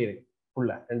ஒரு கேள்வி இருக்கு.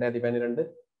 ஃபுல்லா 2012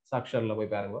 ஸ்ட்ரக்சர்ல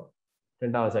போய் பாருங்க,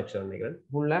 2வது செக்ஷன் நினைக்கிறேன்.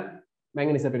 ஃபுல்லா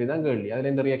மேங்கனீஸை பற்றி தான் கேள்வி. அதுல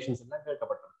இந்த ரியாக்ஷன்ஸ் எல்லாம்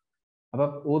கேட்கப்பட்டது. அப்ப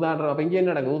ஊதாண்டரம், அப்ப இங்க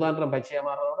என்ன நடக்குது, ஊதாண்டரம் பச்சையா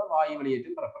மாறுறதோட வாயு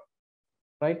வெளியேற்றம் பெறப்படும்.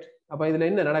 ரைட், அப்ப இதுல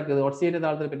என்ன நடக்குது, ஆக்சிஜன்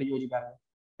தாழ்த்தலை பற்றி யோசிப்பாருங்க.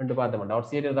 ரெண்டு பார்த்த மாட்டோம்.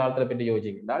 ஆக்சிஜன் தாழ்த்தலை பற்றி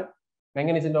யோசிக்கின்றால்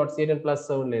மேங்கனீசின் ஆக்சிஜன்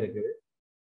 +7 இருக்குது.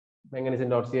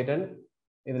 மேங்கனீசின் ஆக்சிஜன்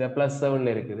இதுல +7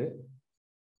 இருக்குது.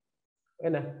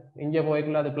 என்ன இங்க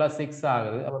போய்க்குள்ள அது +6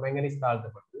 ஆகுது. அப்ப மேங்கனீஸ்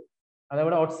தாழ்த்தப்படுது. அதை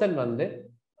விட ஆக்சிஜன் வந்து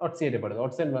ஆக்சிடேட்டப்படுது.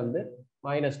 ஆக்சிஜன் வந்து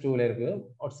 -2ல இருக்குது,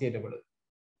 ஆக்சிடேட்டப்படுது.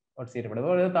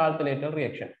 ஒரு தாழ்த்தல்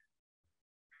ரியாக்ஷன்,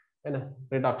 என்ன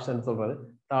ரிடக்ஷன் சொல்றது,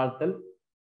 தாழ்த்தல்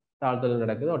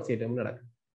நடக்குது, ஆக்சிடேஷன் நடக்குது.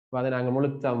 அதை நாங்க முழு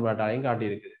சமன்பாட்டையும் காட்டி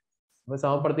இருக்குது. இப்ப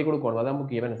சமப்படுத்தி கொடுக்கணும், அதான்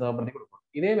முக்கியம். என்ன சமப்படுத்தி கொடுக்கணும்.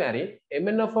 இதே மாதிரி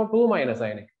MnO4 மைனஸ்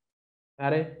அயனுக்கு,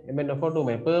 யாரு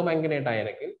MnO4 பெர்மங்கனேட்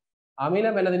அயனுக்கு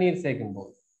அமிலம் அல்லது நீர் சேர்க்கும்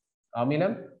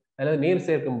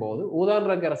போது, ஊதா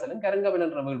நிற கரைசலும் கருங்கபில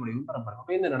நிற வீழ்படிவும் பெறப்படும்.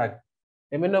 அப்ப என்ன நடக்கும்,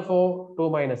 MnO4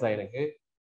 மைனஸ் அயனுக்கு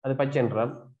அது பச்சை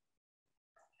நிறம்,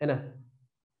 என்ன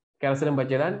கரைசலும்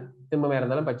பச்சை தான், திண்மமா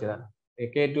இருந்தாலும் பச்சை தான்.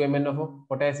 K2MnO4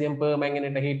 பொட்டாசியம்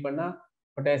பெர்மங்கனேட்டை ஹீட் பண்ணா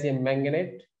potassium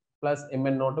manganate plus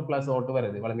MnO2 + O2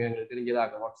 வருது. வளமையாக எங்களுக்கு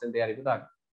தெரிஞ்சதாகும் ஆக்சிஜன் தயாரிப்பு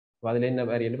தாக்கும். அதுல என்ன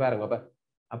வேரியன்ட் பாருங்க.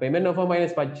 அப்ப MnO4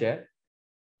 மைனஸ் பச்சை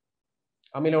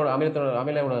அமில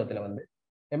உலகத்துல வந்து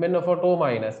MnO4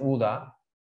 மைனஸ் ஊதா,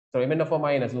 MnO4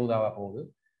 மைனஸ் ஊதாவா போகுது.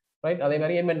 ரைட், அதே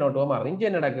மாதிரி MnO2 மாறுது. இங்கே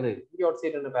நடக்குது, இங்கே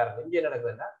ஆக்சிஜன் பாருங்க. இங்கே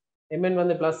நடக்குதுன்னா Mn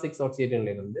வந்து +6 ஆக்சிஜன்ல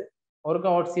இருந்து ஒருக்கா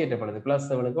ஆக்சிடேட்டப்படுது,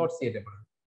 +7க்கு ஆக்சிடேட்டப்படுது.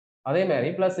 அதே மாதிரி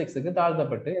 +6க்கு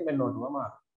தாழ்த்தப்பட்டு MnO2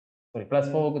 மாறும்.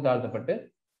 +4க்கு தாழ்த்தப்பட்டு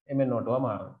MnO2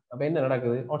 மாறும். அப்ப என்ன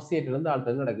நடக்குது, ஆக்சிடேட்டர் இருந்து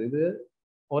தாழ்த்தல் நடக்குது. இது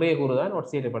ஒரே கூறு தான்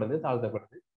ஆக்சிடேட்டப்படுது,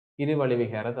 தாழ்த்தப்படுது. இரு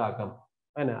வழிவிகார தாக்கம்.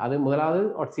 என்ன அது முதலாவது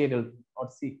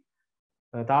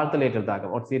தாழ்த்தலேற்றல்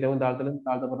தாக்கம். ஆக்சிடேட்டரும்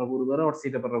தாழ்த்தப்படுற கூறு வேற,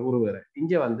 ஆக்சிடேட்டப்படுற கூறு வேற.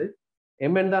 இங்க வந்து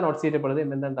Mn தான் ஆக்சிடேட்டப்படுது,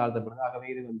 Mn தான் தாழ்த்தப்படுது. ஆகவே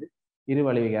இது வந்து இரு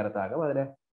வழிவிகார தாக்கம். அதுல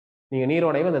நீங்க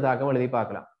நீரோடையும் அந்த தாக்கம் எழுதி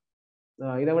பார்க்கலாம்.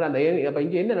 இதை விட அந்த அப்ப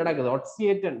இங்க என்ன நடக்குது,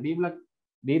 ஆக்சிடேட்டன்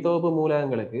டி தொகுப்பு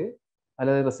மூலகங்களுக்கு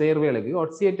அல்லது சேர்வைகளுக்கு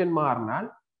ஆக்சிடேட்டன் மாறினால்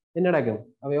என்ன நடக்கும்,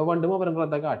 அவை ஒவ்வொன்றும் அப்புறம்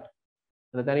காட்டு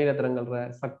அந்த தனி நிறங்கள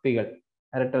சக்திகள்,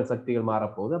 அரட்டல் சக்திகள்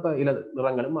மாறப்போகுது. அப்ப இல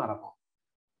நிறங்களும் மாறப்போகுது.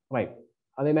 ரைட்,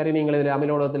 அதே மாதிரி நீங்கள் இதுல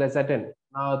அமிலோடத்துல சட்டன்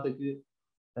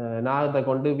நாகத்தை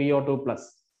கொண்டு VO2+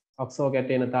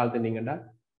 ஆக்சோகேட்டைனை தாழ்த்துனீங்கன்னா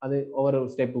அது ஒவ்வொரு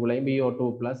ஸ்டெப்புகளையும் VO2+,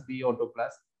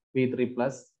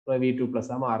 V3+,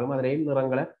 V2+ மாறும். அதுலேயும்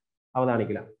நிறங்களை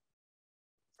அவதானிக்கலாம்.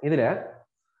 இதுல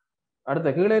அடுத்த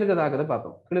கீழே இருக்க தாக்கத்தை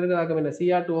பார்த்தோம். கீழே இருக்க தாக்கம் என்ன,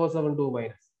 Cr2O7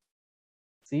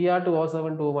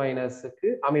 க்கு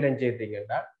அமிலம்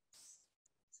சேர்த்தீங்கன்னா,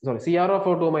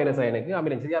 CrO4 அயனுக்கு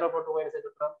அமிலம்,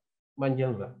 CrO4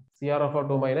 மஞ்சள் நிறம்,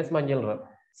 CrO4 மஞ்சள் நிறம்,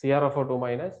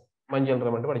 CrO4 மஞ்சள்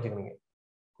நிறம் என்று படிச்சுக்கோங்க.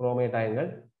 Chromate அயன்கள்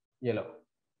yellow.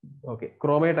 Okay,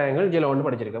 chromate அயன்கள் yellow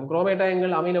படிச்சிருக்கோம். குரோமேட்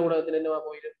அயன்கள் அமில ஊடகத்துல என்னவா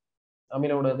போயிடும்,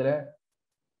 அமில ஊடகத்துல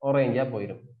ஆரஞ்சா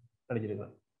போயிடும்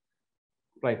படிச்சிருக்கோம்.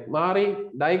 ரைட், மாறி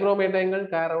டைக்ரோமேட் அயன்கள்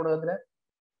கார ஊடகத்துல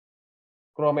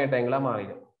குரோமேட் அயன்களா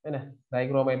மாறிடும். என்ன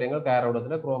டைக்ரோமேட் அயன்கள் கார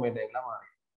ஊடகத்துல குரோமேட் அயன்களா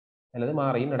மாறிடும், அல்லது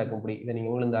மாறியும் நடக்கும். இப்படி இதை நீங்க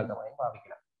விழுந்தாக்கமாயும்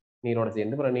பாவிக்கலாம். நீரோட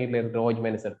சேர்ந்து அப்புறம் நீர்ல இருக்கிற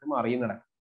OH- எடுத்து மாறியும் நடக்கும்.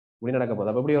 இப்படி நடக்க போகுது.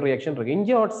 அப்ப இப்படி ஒரு ரியாக்ஷன் இருக்கு.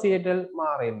 இங்கே ஆக்சிடேட்டல்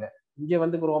மாற இல்லை. இங்க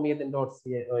வந்து குரோமியத்தின்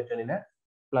ஆக்சிஜனில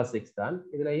 +6 தான்,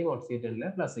 இதுலயும் ஆக்சிஜன்ல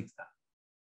 +6 தான்.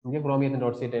 இங்க குரோமியத்தின்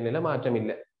ஆக்சிஜன்ல மாற்றம்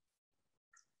இல்லை.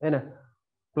 என்ன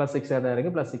 +6 தான்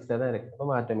இருக்கு, +6 தான் இருக்கு. அப்ப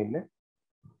மாற்றம் இல்லை.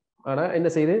 ஆனா என்ன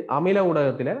செய்யுது, அமில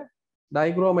ஊடகத்துல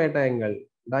டைக்ரோமேட்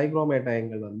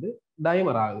அயன்கள் வந்து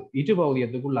டைமர் ஆகுது,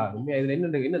 இருபௌதியத்துக்குள்ளாகும். இதுல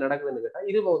என்ன நடக்குதுன்னு கேட்டா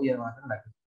இருபௌதியமாக்கல்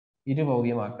நடக்குது.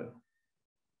 இருபௌதியமாக்கல்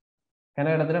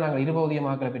கன்னடத்துல நாங்கள்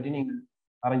இருபௌதியமாக்கலை பற்றி நீங்கள்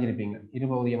அறிஞ்சிருப்பீங்க.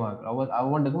 இருபௌதியமாக்கல்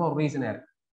ஒவ்வொன்றுக்கும் ஒரு ரீசனா இருக்கு.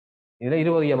 இதுல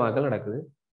இருபௌதியமாக்கல் நடக்குது.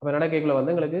 அப்ப நடக்கைக்குள்ள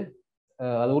வந்து எங்களுக்கு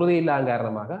அது உறுதி இல்லாத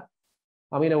காரணமாக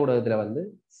அமில ஊடகத்துல வந்து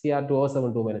Cr2O7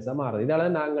 2- மாறுது. இதால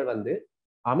நாங்கள் வந்து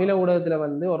அமில ஊடகத்துல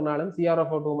வந்து ஒரு நாளும்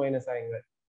CrO4 2- ஆகுங்கள்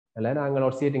அல்ல நாங்கள்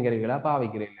ஒட்சியேட்டிங் கருவிகளா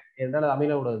பாவிக்கிறேன். என்றால்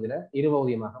அமில ஊடகத்துல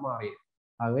இருபௌதியமாக மாறியது.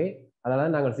 ஆகவே அதனால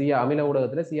நாங்கள் அமில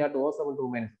ஊடகத்துல Cr2O7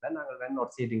 2- தான் நாங்கள்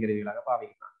ஒட்சியேட்டிங் கருவிகளாக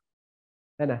பாவிக்கலாம்.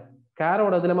 என்ன கேர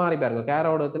ஊடகத்துல மாறி பாருங்க. கேர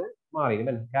ஊடகத்துல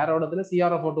மாறிடும். கேர ஊடகத்துல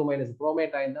CrO4 2-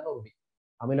 குரோமேட் தான் உறுதி.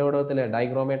 அமில ஊடகத்துல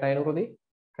டைக்ரோமேட் அயன் உறுதி,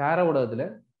 கேர ஊடகத்துல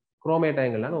குரோமேட்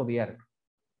அயன்கள்லாம் உறுதியா இருக்கு.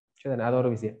 சரி, அது ஒரு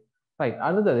விஷயம். ரைட்.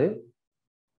 அடுத்தது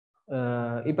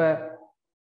இப்ப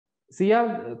சிஆர்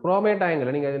குரோமேட்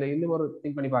அயன்கள் நீங்க இதுல இன்னும் ஒரு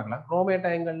திங்க் பண்ணி பார்க்கலாம். குரோமேட்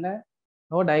அயன்கள்ல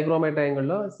டைக்ரோமேட்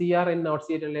அயன்கள்ல சிஆர் என்ன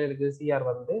ஆக்சிஜன்ல இருக்கு? சிஆர்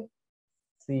வந்து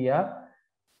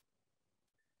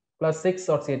Cr+6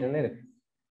 ஆக்சிஜன்ல இருக்கு.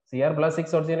 Cr+6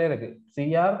 ஆக்சிஜன்ல இருக்கு.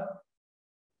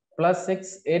 Cr+6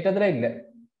 ஏற்றத்துல இல்ல.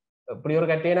 இப்படி ஒரு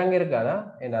கட்டையன் அங்க இருக்காதா?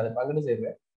 என்ன அது பங்குன்னு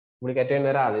செய்வேன். இப்படி கட்டையன்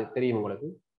வராது, தெரியும் உங்களுக்கு.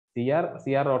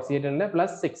 Cr ஆக்சிஜன்ல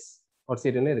 +6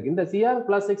 ஆக்சிஜன்ல இருக்கு. இந்த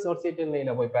Cr+6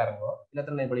 ஆக்சிஜன்ல போய் பாருங்க.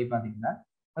 இலத்திரனை படி பாத்தீங்கன்னா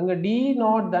அங்க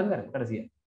D0 தான் இருக்கு கடைசியா.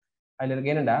 அதுல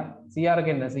இருக்கு என்னடா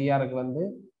சிஆருக்கு என்ன? சிஆருக்கு வந்து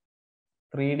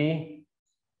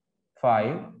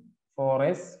 3D5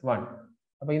 4S1.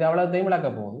 அப்ப இது அவ்வளவு விளக்க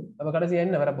போகுது. அப்ப கடைசியா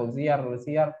என்ன வரப்போகுது?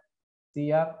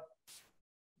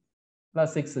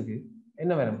 Cr+6க்கு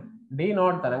என்ன வரும்?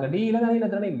 D0 தான். அங்க D தான்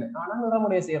இலத்திரனை இல்லை. ஆனால்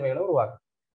நிறமுடைய சேர்வைகளை உருவாக்கும்.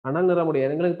 ஆனால் நிறமுடைய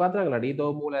எங்களுக்கு பாத்துறாங்களா? D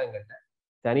மூலங்கள்ல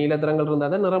தனி இலத்திரங்கள்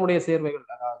இருந்தாதான் நிறமுடைய சேர்வைகள்,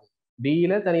 அதாவது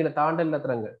டியில தனியில தாண்டல்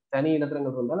இலத்திரங்கள் தனி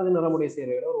இலத்திரங்கள் இருந்தால் அது நிறமுடைய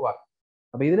சேர்வைகளை உருவாக்கும்.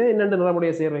 அப்ப இதுல என்னென்ன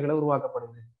நிறமுடைய சேர்வைகளை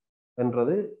உருவாக்கப்படுது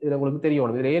என்றது இதுல உங்களுக்கு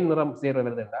தெரியணும். இதுல ஏன் நிறம் சேர்வை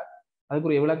வருது என்றால்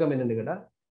அதுக்குரிய விளக்கம் என்னன்னு கேட்டா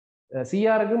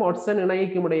சிஆருக்கும் ஒட்சன்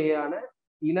இணைக்கும் இடையேயான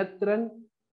இலத்திரன்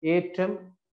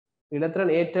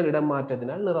ஏற்றல் இடம்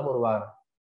மாற்றத்தினால் நிறம் உருவாகும்.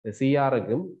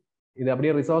 சிஆருக்கும் இது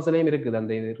அப்படியே ரிசோர்ஸ்லயும் இருக்குது.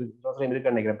 அந்த ரிசோர்ஸ்லயும்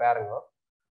இருக்கு நினைக்கிறேன், பாருங்க.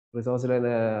 ரிசோர்ஸ்ல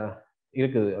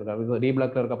இருக்குது, டி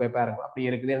பிளாக்ல இருக்க போய் பாருங்க. அப்படி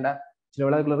இருக்குது ஏன்டா சில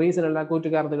விளக்குல ரீசன் எல்லாம்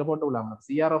கூட்டுக்காரத்துக்கு போட்டு விடலாம்.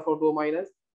 Cr2O2-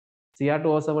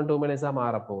 Cr2O7 2-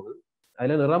 மாறப்போகுது.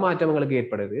 அதுல நிறமாற்றங்களுக்கு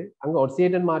ஏற்படுது. அங்க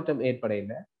ஒட்சியேட்டன் மாற்றம் ஏற்பட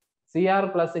இல்லை.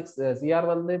 Cr+6 Cr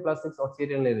வந்து +6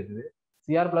 ஆக்சிஜன்ல இருக்குது.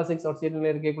 Cr+6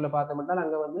 ஆக்சிஜன்ல இருக்கக்குள்ள பார்த்தோம்னா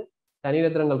அங்க வந்து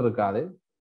தனியிலத்திரங்கள் இருக்காது.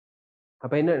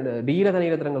 அப்ப என்ன டீல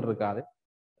தனியிலத்திரங்கள் இருக்காது.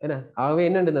 என்ன ஆகவே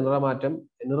என்ன இந்த நிறமாற்றம்,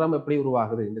 நிறம் எப்படி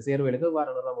உருவாகுது, இந்த சேர்வைகளுக்கு வேற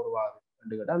நிறம் உருவாகுது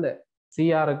கேட்டா அந்த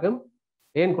சிஆருக்கும்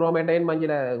ஏன் குரோமேட்டைன்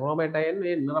மஞ்சள் குரோமேட்டைன்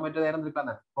ஏன் நிறமற்றதா இருந்திருக்கலாம்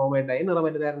தான். குரோமேட்டைன்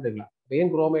நிறமற்றதா இருந்திருக்கலாம்.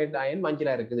 ஏன் குரோமேட்டைன்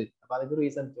மஞ்சளா இருக்குது? அப்ப அதுக்கு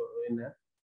ரீசன் என்ன?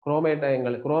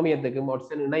 குரோமேட்டைன்கள் குரோமியத்துக்கும்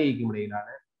ஒட்சன் இணைக்கும் இடையிலான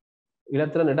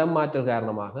இலத்திரன் இடம் மாற்றம்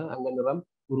காரணமாக அங்க நிறம்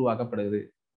உருவாக்கப்படுது.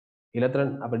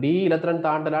 இலத்திரன் அப்ப டி இலத்திரன்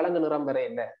தாண்டலால அங்க நிறம் பெற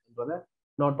இல்லை என்றதை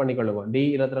நோட் பண்ணிக்கொள்ளுவோம். டி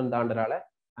இலத்திரன் தாண்டலால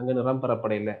அங்க நிறம்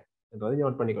பெறப்பட இல்லை என்றதை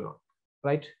நோட் பண்ணிக்கொள்ளுவோம்.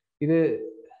 ரைட். இது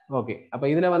ஓகே. அப்ப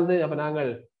இதுல வந்து அப்ப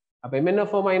நாங்கள் அப்ப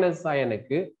MnO4-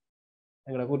 அயனுக்கு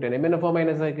எங்களை கூட்டேன்.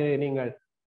 MnO4- நீங்கள்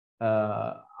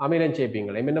அமிலம்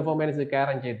சேர்ப்பீங்கள். MnO4-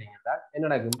 கேரம் சேர்த்தீங்கன்னா என்ன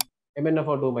நடக்கும்? MnO4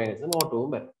 O2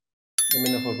 வரும்.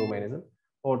 MnO4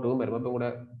 O2 வரும். அப்ப கூட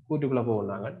கூட்டுக்குள்ள போவோம்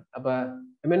நாங்கள். அப்ப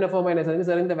MnO4-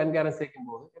 சரிந்த வெண்காரம் சேர்க்கும்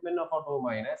போது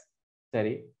MnO4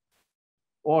 சரி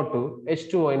O2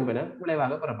 H2O என்பன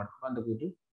விளைவாக பெறப்படும். அந்த கூட்டு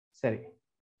சரி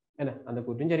என்ன? அந்த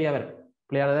கூட்டும் சரியா வரும்.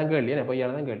 பிள்ளையானதான் கேள்வி, என்ன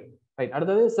பொய்யானதான் கேள்வி. ரைட்.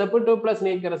 அடுத்தது Sep2+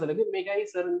 நீர்க்கரசலுக்கு மிகை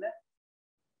சிறந்த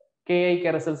KI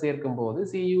கரைசல் சேர்க்கும் போது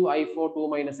CuI4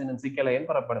 2- என்னும் சிக்கலையன்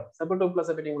பெறப்படும்.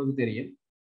 Sep2+ பற்றி உங்களுக்கு தெரியும்.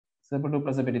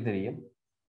 Sep2+ பற்றி தெரியும்.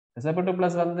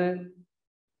 Sep2+ வந்து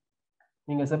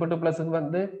நீங்க Sep2+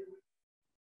 வந்து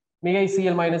மிகை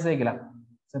Cl- சேர்க்கலாம்.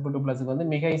 Sep2+ வந்து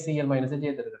மிகை Cl-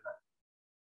 சேர்த்திருக்கிறார்.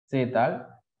 சேர்த்தால்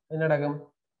என்ன நடக்கும்?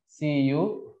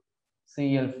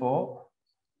 CuCl4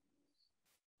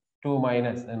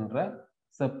 2- என்ற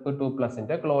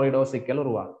Sep2+ குளோரைடோ சிக்கல்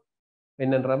உருவாகும்.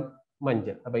 என்னென்ற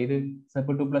மஞ்சள். அப்ப இது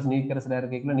Sep2+ நீர்க்கரசலா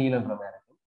இருக்கைக்குள்ள நீலன்றமா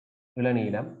இருக்கும்.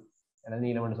 இளநீலம்,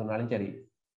 நீலம் சொன்னாலும் சரி,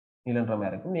 நீலன்றமா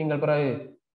இருக்கும். நீங்கள் பிறகு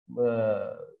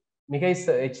மிகை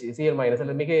Cl-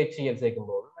 அல்லது மிகை HCl சேர்க்கும்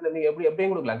போது அல்லது நீங்க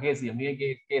எப்படியும் கொடுக்கலாம் KCl மிகை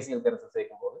KCl கரைசல்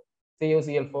சேர்க்கும் போது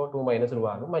CuCl4 2-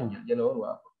 உருவாகும், மஞ்சள் ஜெலோ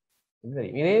உருவாகும்.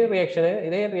 இதே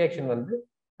ரியாக்ஷன் வந்து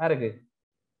யாருக்கு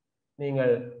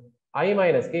நீங்கள் I-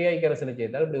 கரைசலை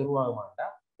சேர்த்தால் இப்படி உருவாக மாட்டா.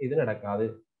 இது நடக்காது,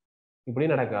 இப்படி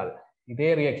நடக்காது. இதே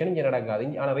ரியாக்ஷன் இங்க நடக்காது.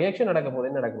 ஆனா ரியாக்ஷன் நடக்க போது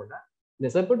என்ன நடக்கும்னா இந்த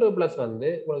Sep2+ வந்து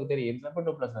உங்களுக்கு தெரியும்.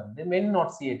 Sep2+ வந்து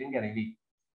மென்-ஆக்சியேட்டிங்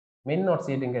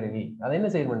கருவி. அது என்ன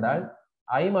செய்யும் என்றால்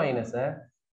I-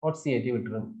 ஆக்சியேட்டி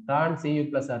விட்டுரும். தான் Cu+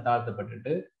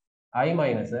 தாழ்த்தப்பட்டுட்டு I-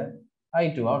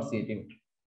 I2 out CAT விட்டுரும்.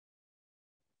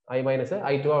 I minus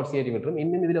I2 out CAT விட்டுரும்.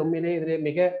 இன்னும் இதுல உண்மையிலே இதுல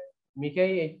மிகை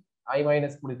I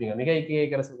minus கொடுப்பீங்க. மிகைக்கு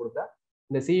கரைசல் கொடுத்தா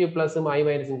இந்த Cu பிளஸும் I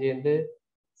மைனஸும் சேர்ந்து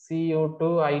Cu2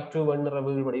 I2 என்ற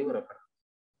வீழ்வடையும் பெறப்படும்.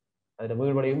 அதுல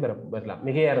வீழ்வடையும் பெறலாம்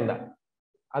மிகையா இருந்தா.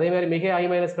 அதே மாதிரி மிகை I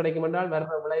மைனஸ் கிடைக்கும் என்றால்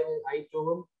வர்ற விளைவு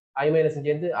I2வும் I மைனஸும்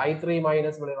சேர்ந்து I3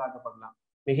 மைனஸ் விளைவாக்கப்படலாம்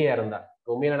மிகையா இருந்தா.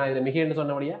 உண்மையில நான் இதை மிகை என்று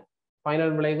சொன்னபடியா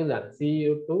ஃபைனல் விளைவு தான்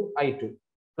Cu2 I2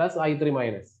 plus I3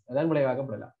 minus அதான்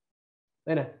விளைவாக்கப்படலாம்.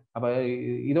 என்ன அப்ப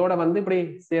இதோட வந்து இப்படி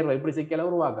சேர்ற இப்படி சிக்கலை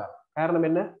உருவாக்கா. காரணம்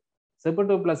என்ன?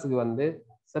 செப்பு2 பிளஸ்க்கு வந்து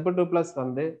செப்பு2 பிளஸ்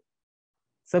வந்து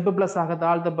செப்பு பிளஸ் ஆக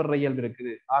தாழ்த்தப்படுற இயல்பு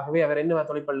இருக்குது. ஆகவே அவர் என்ன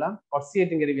தொழிற்படலாம்?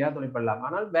 ஆக்சியேட்டிங் கருவியா தொழிற்படலாம்.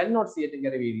 ஆனால் வென் ஆக்சியேட்டிங்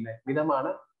கருவி இல்லை, விதமான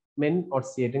மென்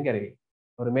ஆக்சியேட்டிங் கருவி,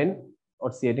 ஒரு மென்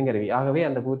ஆக்சியேட்டிங் கருவி. ஆகவே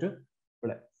அந்த கூற்று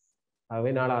பிழை.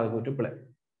 ஆகவே 4வது கூற்று பிழை.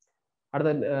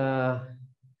 அடுத்த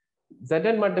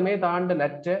Zn மட்டுமே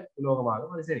தாண்டலற்ற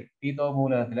உலோகமாகும். அது சரி. பீத்தோ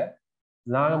மூலகத்துல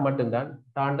நாகம் மட்டும்தான்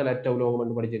தாண்டலற்ற உலோகம்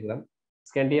என்று படிச்சிருக்கிறோம்.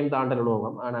 ஸ்கெண்டியம் தாண்டல்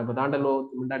உலோகம். ஆனா இப்ப தாண்டல்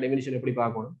உலோகம் டெபினிஷன் எப்படி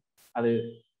பார்க்கணும்? அது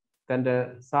தன்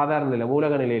சாதாரண நிலை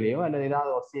மூலக நிலையிலேயோ அல்லது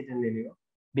ஏதாவது ஆக்சிஜன் நிலையிலையோ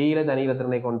டீல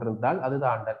தனியிலத்திறனை கொண்டிருந்தால் அது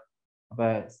தாண்டல். அப்ப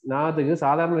நாகத்துக்கு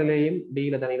சாதாரண நிலையும்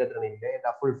டீல தனியிலத்திறனை இல்லை,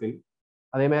 ஃபுல் ஃபில்.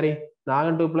 அதே மாதிரி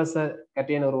நாகன் 2+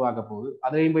 கட்டியனை உருவாக்க போகுது.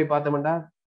 அதையும் போய் பார்த்தோம்னா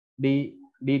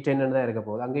D10 தான் இருக்க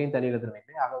போகுது. அங்கேயும் தனியிலத்திறனை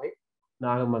இல்லை. ஆகவே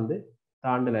நாகம் வந்து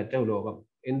தாண்டலற்ற உலோகம்.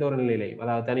 எந்த ஒரு நிலையிலையும்,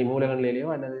 அதாவது தனி மூலக நிலையிலையோ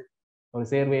அல்லது ஒரு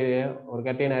சேர்வையிலேயோ ஒரு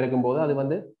கட்டியனை இருக்கும்போது அது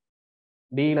வந்து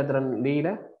டீல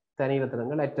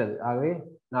தனியிலத்திறங்கள் அற்றது. ஆகவே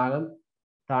நாகம்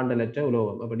தாண்டலற்ற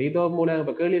உலோகம். அப்ப டீதோ மூலம்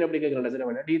இப்ப கேள்வியில் எப்படி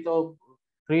கேட்கிறேன், டீதோ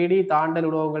 3D தாண்டல்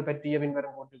உலோகங்கள் பற்றிய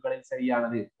பின்வரும் கூற்றுக்களில்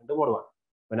சரியானது என்று போடுவான்.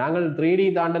 இப்ப நாங்கள் 3D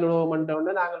தாண்டல் உலோகம்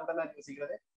என்றோன்னு நாங்கள் உடனே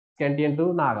யோசிக்கிறது ஸ்கெண்டியன் 2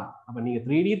 நாகம். அப்ப நீங்க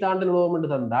 3D தாண்டல் உலோகம் என்று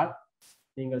தந்தால்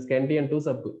நீங்கள் ஸ்கெண்டியன் 2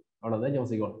 சப்பு அவ்வளவுதான்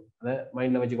யோசிக்கணும். அதை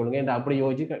மைண்ட்ல வச்சுக்கொள்ளுங்க. என்று அப்படி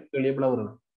யோசிச்சு கேள்வியை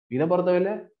வரணும். இதை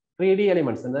பொறுத்தவரை 3D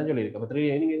எலிமெண்ட்ஸ் தான் சொல்லியிருக்கு. அப்ப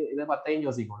 3D நீங்க இதை 10ஐயும்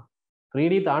யோசிக்கணும்.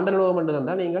 3D தாண்டல் உலோகம் என்று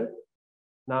தந்தால் நீங்கள்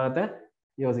நாகத்தை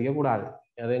யோசிக்க கூடாது.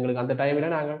 அது எங்களுக்கு அந்த டைம்ல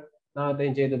நாங்கள்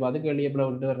நாகத்தையும் சேர்த்து பார்த்து கேள்வி எப்படி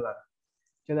விட்டு வர்றாங்க.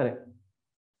 சரிதானே?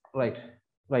 ரைட்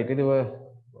ரைட் இது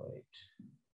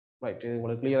ரைட் இது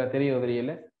உங்களுக்கு கிளியரா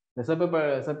தெரியல. இந்த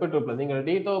செப்பு2+ நீங்கள்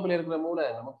டீதோப்பில் இருக்கிற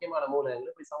மூலகங்கள், முக்கியமான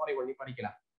மூலகங்கள் இப்படி சமரி பண்ணி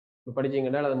படிக்கலாம். இப்போ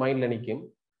படிச்சீங்கன்னா அது மைண்ட்ல நிற்கும்.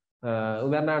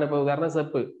 உதாரணம்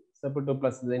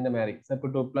செப்பு2+ இந்த மாதிரி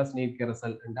செப்பு2+ நீர்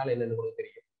கரைசல் என்றால் என்னன்னு உங்களுக்கு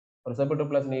தெரியும். ஒரு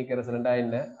செப்பு2+ நீர் கரைசல் என்றால்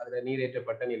என்ன? அதுல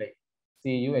நீரேற்றப்பட்ட நிலை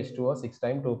CuH2O 6 ×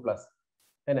 2+.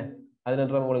 என்ன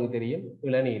அதுன்ற உங்களுக்கு தெரியும்.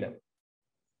 இளநீலம்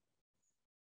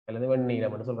அல்லது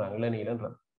வெண்ணீலம் சொல்றாங்க.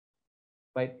 இளநீலம்.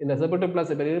 இந்த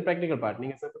செப்பு2+ இது பிராக்டிகல் பார்ட்.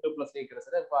 நீங்க செப்பு2+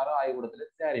 நீக்கிறத எவ்வாறு ஆய்வுக்கூடத்துல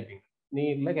தயாரிப்பீங்க?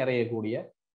 நீர்ல கரையக்கூடிய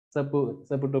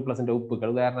செப்பு2+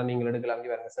 உப்புகள். உதாரணம் நீங்கள் எடுக்கலாம்.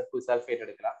 அங்கே பாருங்க, செப்பு சல்ஃபேட்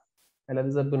எடுக்கலாம் அல்லது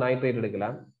செப்பு நைட்ரேட்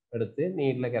எடுக்கலாம். எடுத்து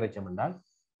நீர்ல கரைச்சோம் என்றால்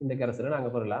இந்த கரைசலை நாங்க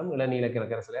பெறலாம். இளநீல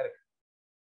கரைசலா இருக்கு.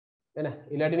 என்ன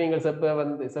இல்லாட்டி நீங்கள்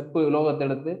செப்பு உலோகத்தை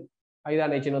எடுத்து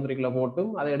ஐதான் HNO3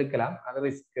 போட்டும் அதை எடுக்கலாம். அது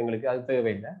ரிஸ்க், எங்களுக்கு அது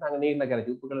தேவையில்லை. நாங்க நீர்ல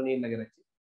கரைச்சி உப்புகளை நீர்ல கரைச்சி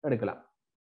எடுக்கலாம்.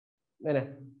 என்ன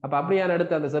அப்ப அப்படியான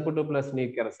எடுத்து அந்த செப்பு2+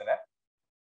 நீர் கரைசலை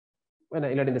என்ன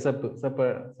இல்லாட்டி இந்த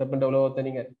செப்புன்ற உலோகத்தை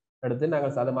நீங்க எடுத்து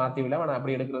நாங்கள் அதை மாற்றி விட. ஆனால்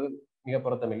அப்படி எடுக்கிறது மிக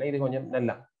பொருத்தம் இல்லை. இது கொஞ்சம்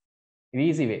நல்லா, இது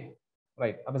ஈஸி வே.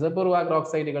 ரைட். அப்ப செப்பு உருவாக்குற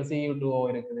ஆக்சைடுகள் Cu2O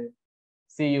இருக்குது,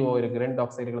 CuO இருக்கு. 2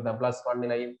 ஆக்சைடுகள் தான்.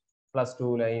 +1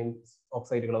 +2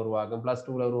 ஆக்சைடுகளை உருவாக்கும்.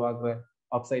 +2 உருவாக்குற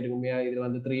ஆக்சைடுக்குமே இது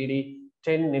வந்து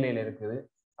 3D10 நிலையில இருக்குது.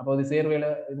 அப்போ இது சேர்வையில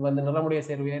இது வந்து நிறமுடைய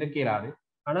சேர்வையா இருக்கிறாது.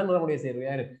 ஆனால் நிறமுடைய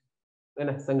சேர்வையா இருக்கு.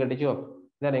 என்ன செங்கட்டிச்சோ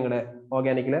இதான் எங்களோட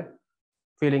ஆர்கானிக்ல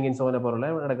ஃபீலிங் இன் சோன பொருளை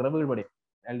நடக்கிற வீழ்படி.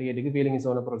 ஆல்டிகேட்டுக்கு ஃபீலிங் இன்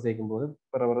சோன பொருள் சேர்க்கும் போது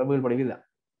பிற வீழ்படி தான்.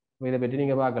 இதை பற்றி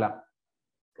நீங்க பார்க்கலாம்.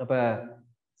 அப்ப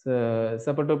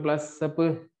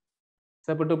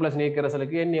செப்பு2+ நீர்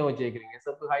கரைசலுக்கு NaO சேர்க்கிறீங்க.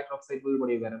 செப்பு ஹைட்ராக்சைடு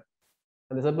வீழ்படிவு வரும்.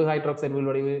 அந்த செப்பு ஹைட்ராக்சைடு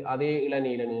வீழ்படிவு அதே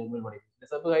இளநீல வீழ்படிவு. இந்த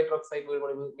செப்பு ஹைட்ராக்சைடு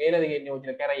வீழ்படிவு மேலதிக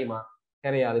NaOஹ கரையுமா?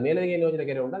 கரையாது. மேலதிக NaOஹ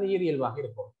கரை உண்டு. அது ஈரியல்பாக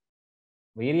இருக்கும்.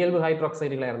 ஈரியல்பு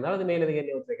ஹைட்ராக்சைடுகளா இருந்தால் அது மேலதிக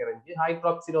NaOஹ கரைஞ்சி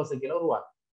ஹைட்ராக்சிடோசிக்கல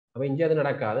உருவாக்கும். அப்ப இங்கே அது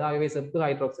நடக்காது. ஆகவே செப்பு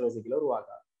ஹைட்ராக்சிடோசிக்கல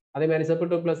உருவாக்காது. அதே மாதிரி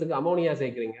செப்பு2+க்கு அமோனியா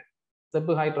சேர்க்கிறீங்க.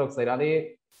 செப்பு ஹைட்ராக்சைடு அதே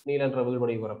நீலன்ற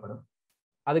வீழ்படிவு வரப்படும்.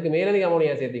 அதுக்கு மேலதிக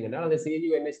அமோனியா சேர்த்தீங்கன்னா அது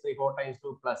CuNH3 4 ×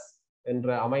 2+ என்ற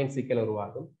அமைன் சிக்கல்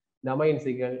உருவாகும். இந்த அமைன்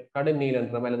சிக்கல் கடும்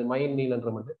நீலன்றம் அல்லது மயின்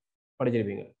நீலன்றம் என்று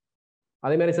படிச்சிருப்பீங்க.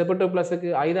 அதே மாதிரி செப்பு2+க்கு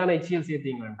ஐதான் HCl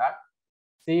சேர்த்தீங்க என்றால்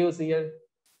CuCl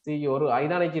ஒரு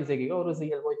ஐதான் HCl சேர்க்க ஒரு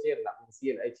Cl போய் சேரலாம்.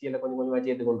 HCl கொஞ்சம் கொஞ்சமா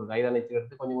சேர்த்து கொண்டிருக்கு. ஐதான் HCl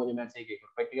எடுத்து கொஞ்சம் கொஞ்சமா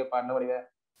சேர்க்க ப்ராக்டிகல் பார்ட்ல வடிவ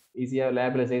ஈஸியா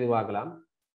லேப்ல செய்து பார்க்கலாம்.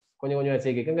 கொஞ்சம் கொஞ்சமா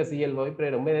சேர்க்க இங்க Cl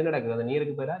போய் ரொம்ப என்ன நடக்குது? அந்த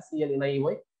நீருக்கு பேரா Cl இணை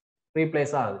போய்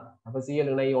ரீப்ளேஸ் ஆகுது. அப்ப Cl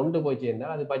இணை ஒன்று போய்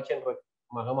சேர்ந்தால் அது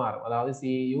பச்சைன்றமாக மாறும். அதாவது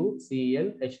CuCl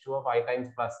H2O 5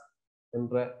 ×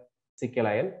 என்ற சிக்கல்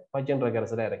அயன் பச்சைன்ற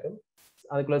கரைசலா இருக்கும்.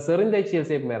 அதுக்குள்ள செறிந்தைச்சியல்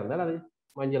சேர்ப்பு இருந்தால் அது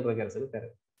மஞ்சள் கரைசல்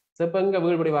தரும். இப்போ எங்க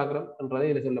வீழ்படி பார்க்கிறோம்ன்றது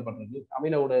இதில் சொல்லப்பட்டிருக்கு.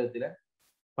 அமில ஊடகத்தில்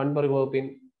பண்பறு வகுப்பின்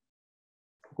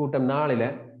கூட்டம் 4ல்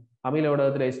அமில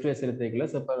ஊடகத்தில் H2S செலுத்திக்கல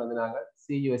செப்பை வந்து நாங்கள்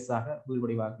CuS ஆக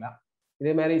வீழ்படி பார்க்கலாம்.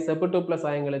 இதே மாதிரி செப்பு2+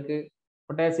 ஆயங்களுக்கு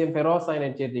பொட்டாசியம்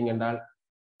பெரோசைனேட் சேர்த்தீங்க என்றால்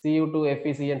Cu2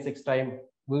 FeCN6 டைம்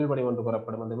வீழ்படி ஒன்று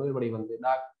பெறப்படும். அந்த வீழ்படி வந்து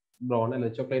டார்க் ப்ரௌன்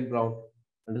அல்லது சாக்லேட் ப்ரௌன்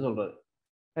என்று சொல்றது.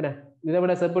 என்ன இதை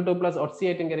விட செப்பு2+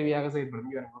 ஆக்சியேட்டிங் கருவியாக செயல்படும்.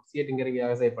 ஆக்சியேட்டிங்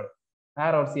கருவியாக செயல்படும்.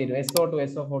 ஆர் ஆக்சியேட் SO2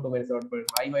 SO4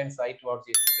 I-2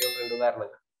 ஆக்சியேட் ரெண்டு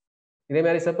உதாரணங்கள். இதே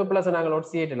மாதிரி செப்பு+ நாங்கள்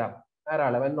ஆக்சியேட்டலாம்.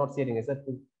 ஆரால when oxidating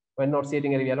செப்பு when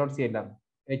oxidating கருவியால் ஆக்சியேட்டலாம்.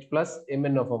 H+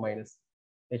 MnO4-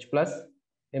 H+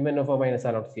 MnO4-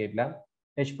 all ஆக்சியேட்டலாம்.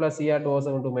 H+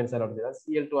 Cr2O7 all ஆக்சியேட்டலாம்.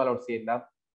 Cl2 all ஆக்சியேட்டலாம்.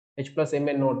 H+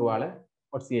 MnO2 ஆல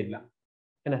ஆக்சியேட்டலாம்.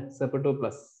 என்ன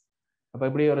செப்பு2+. அப்ப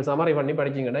இப்படி ஒரு சமரி பண்ணி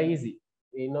படிச்சீங்கன்னா ஈஸி.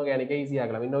 இன்ஆர்கானிக்கை ஈஸி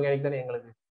ஆகலாம். இன்ஆர்கானிக் தானே எங்களுக்கு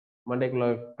மண்டைக்குள்ள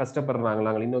கஷ்டப்படுறாங்க.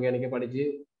 நாங்கள் இன்ஆர்கானிக்கை படிச்சு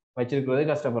வச்சிருக்கிறது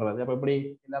கஷ்டப்படுறது. அப்ப இப்படி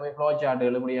எல்லாமே ஃப்ளோ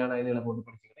சார்ட்டுகள் இப்படியான இதுல போட்டு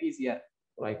படிச்சீங்கன்னா ஈஸியா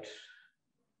ரைட்.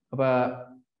 அப்ப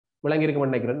விளங்கி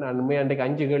இருக்க நினைக்கிறேன். நான் உண்மையா அன்றைக்கு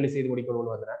 5 கேள்வி செய்து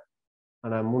முடிக்கணும்னு வந்தேன்.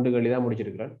 ஆனா 3 கேள்வி தான்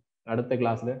முடிச்சிருக்கிறேன். அடுத்த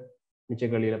கிளாஸ்ல மிச்ச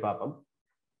கேள்வியில பார்ப்போம்.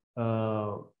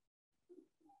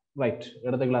 ரைட்.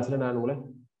 அடுத்த கிளாஸ்ல நான் உங்களை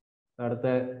அடுத்த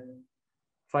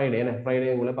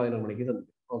ஃப்ரைடே உங்களை 11 மணிக்கு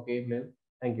சந்திப்பேன். Okay,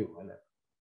 thank you.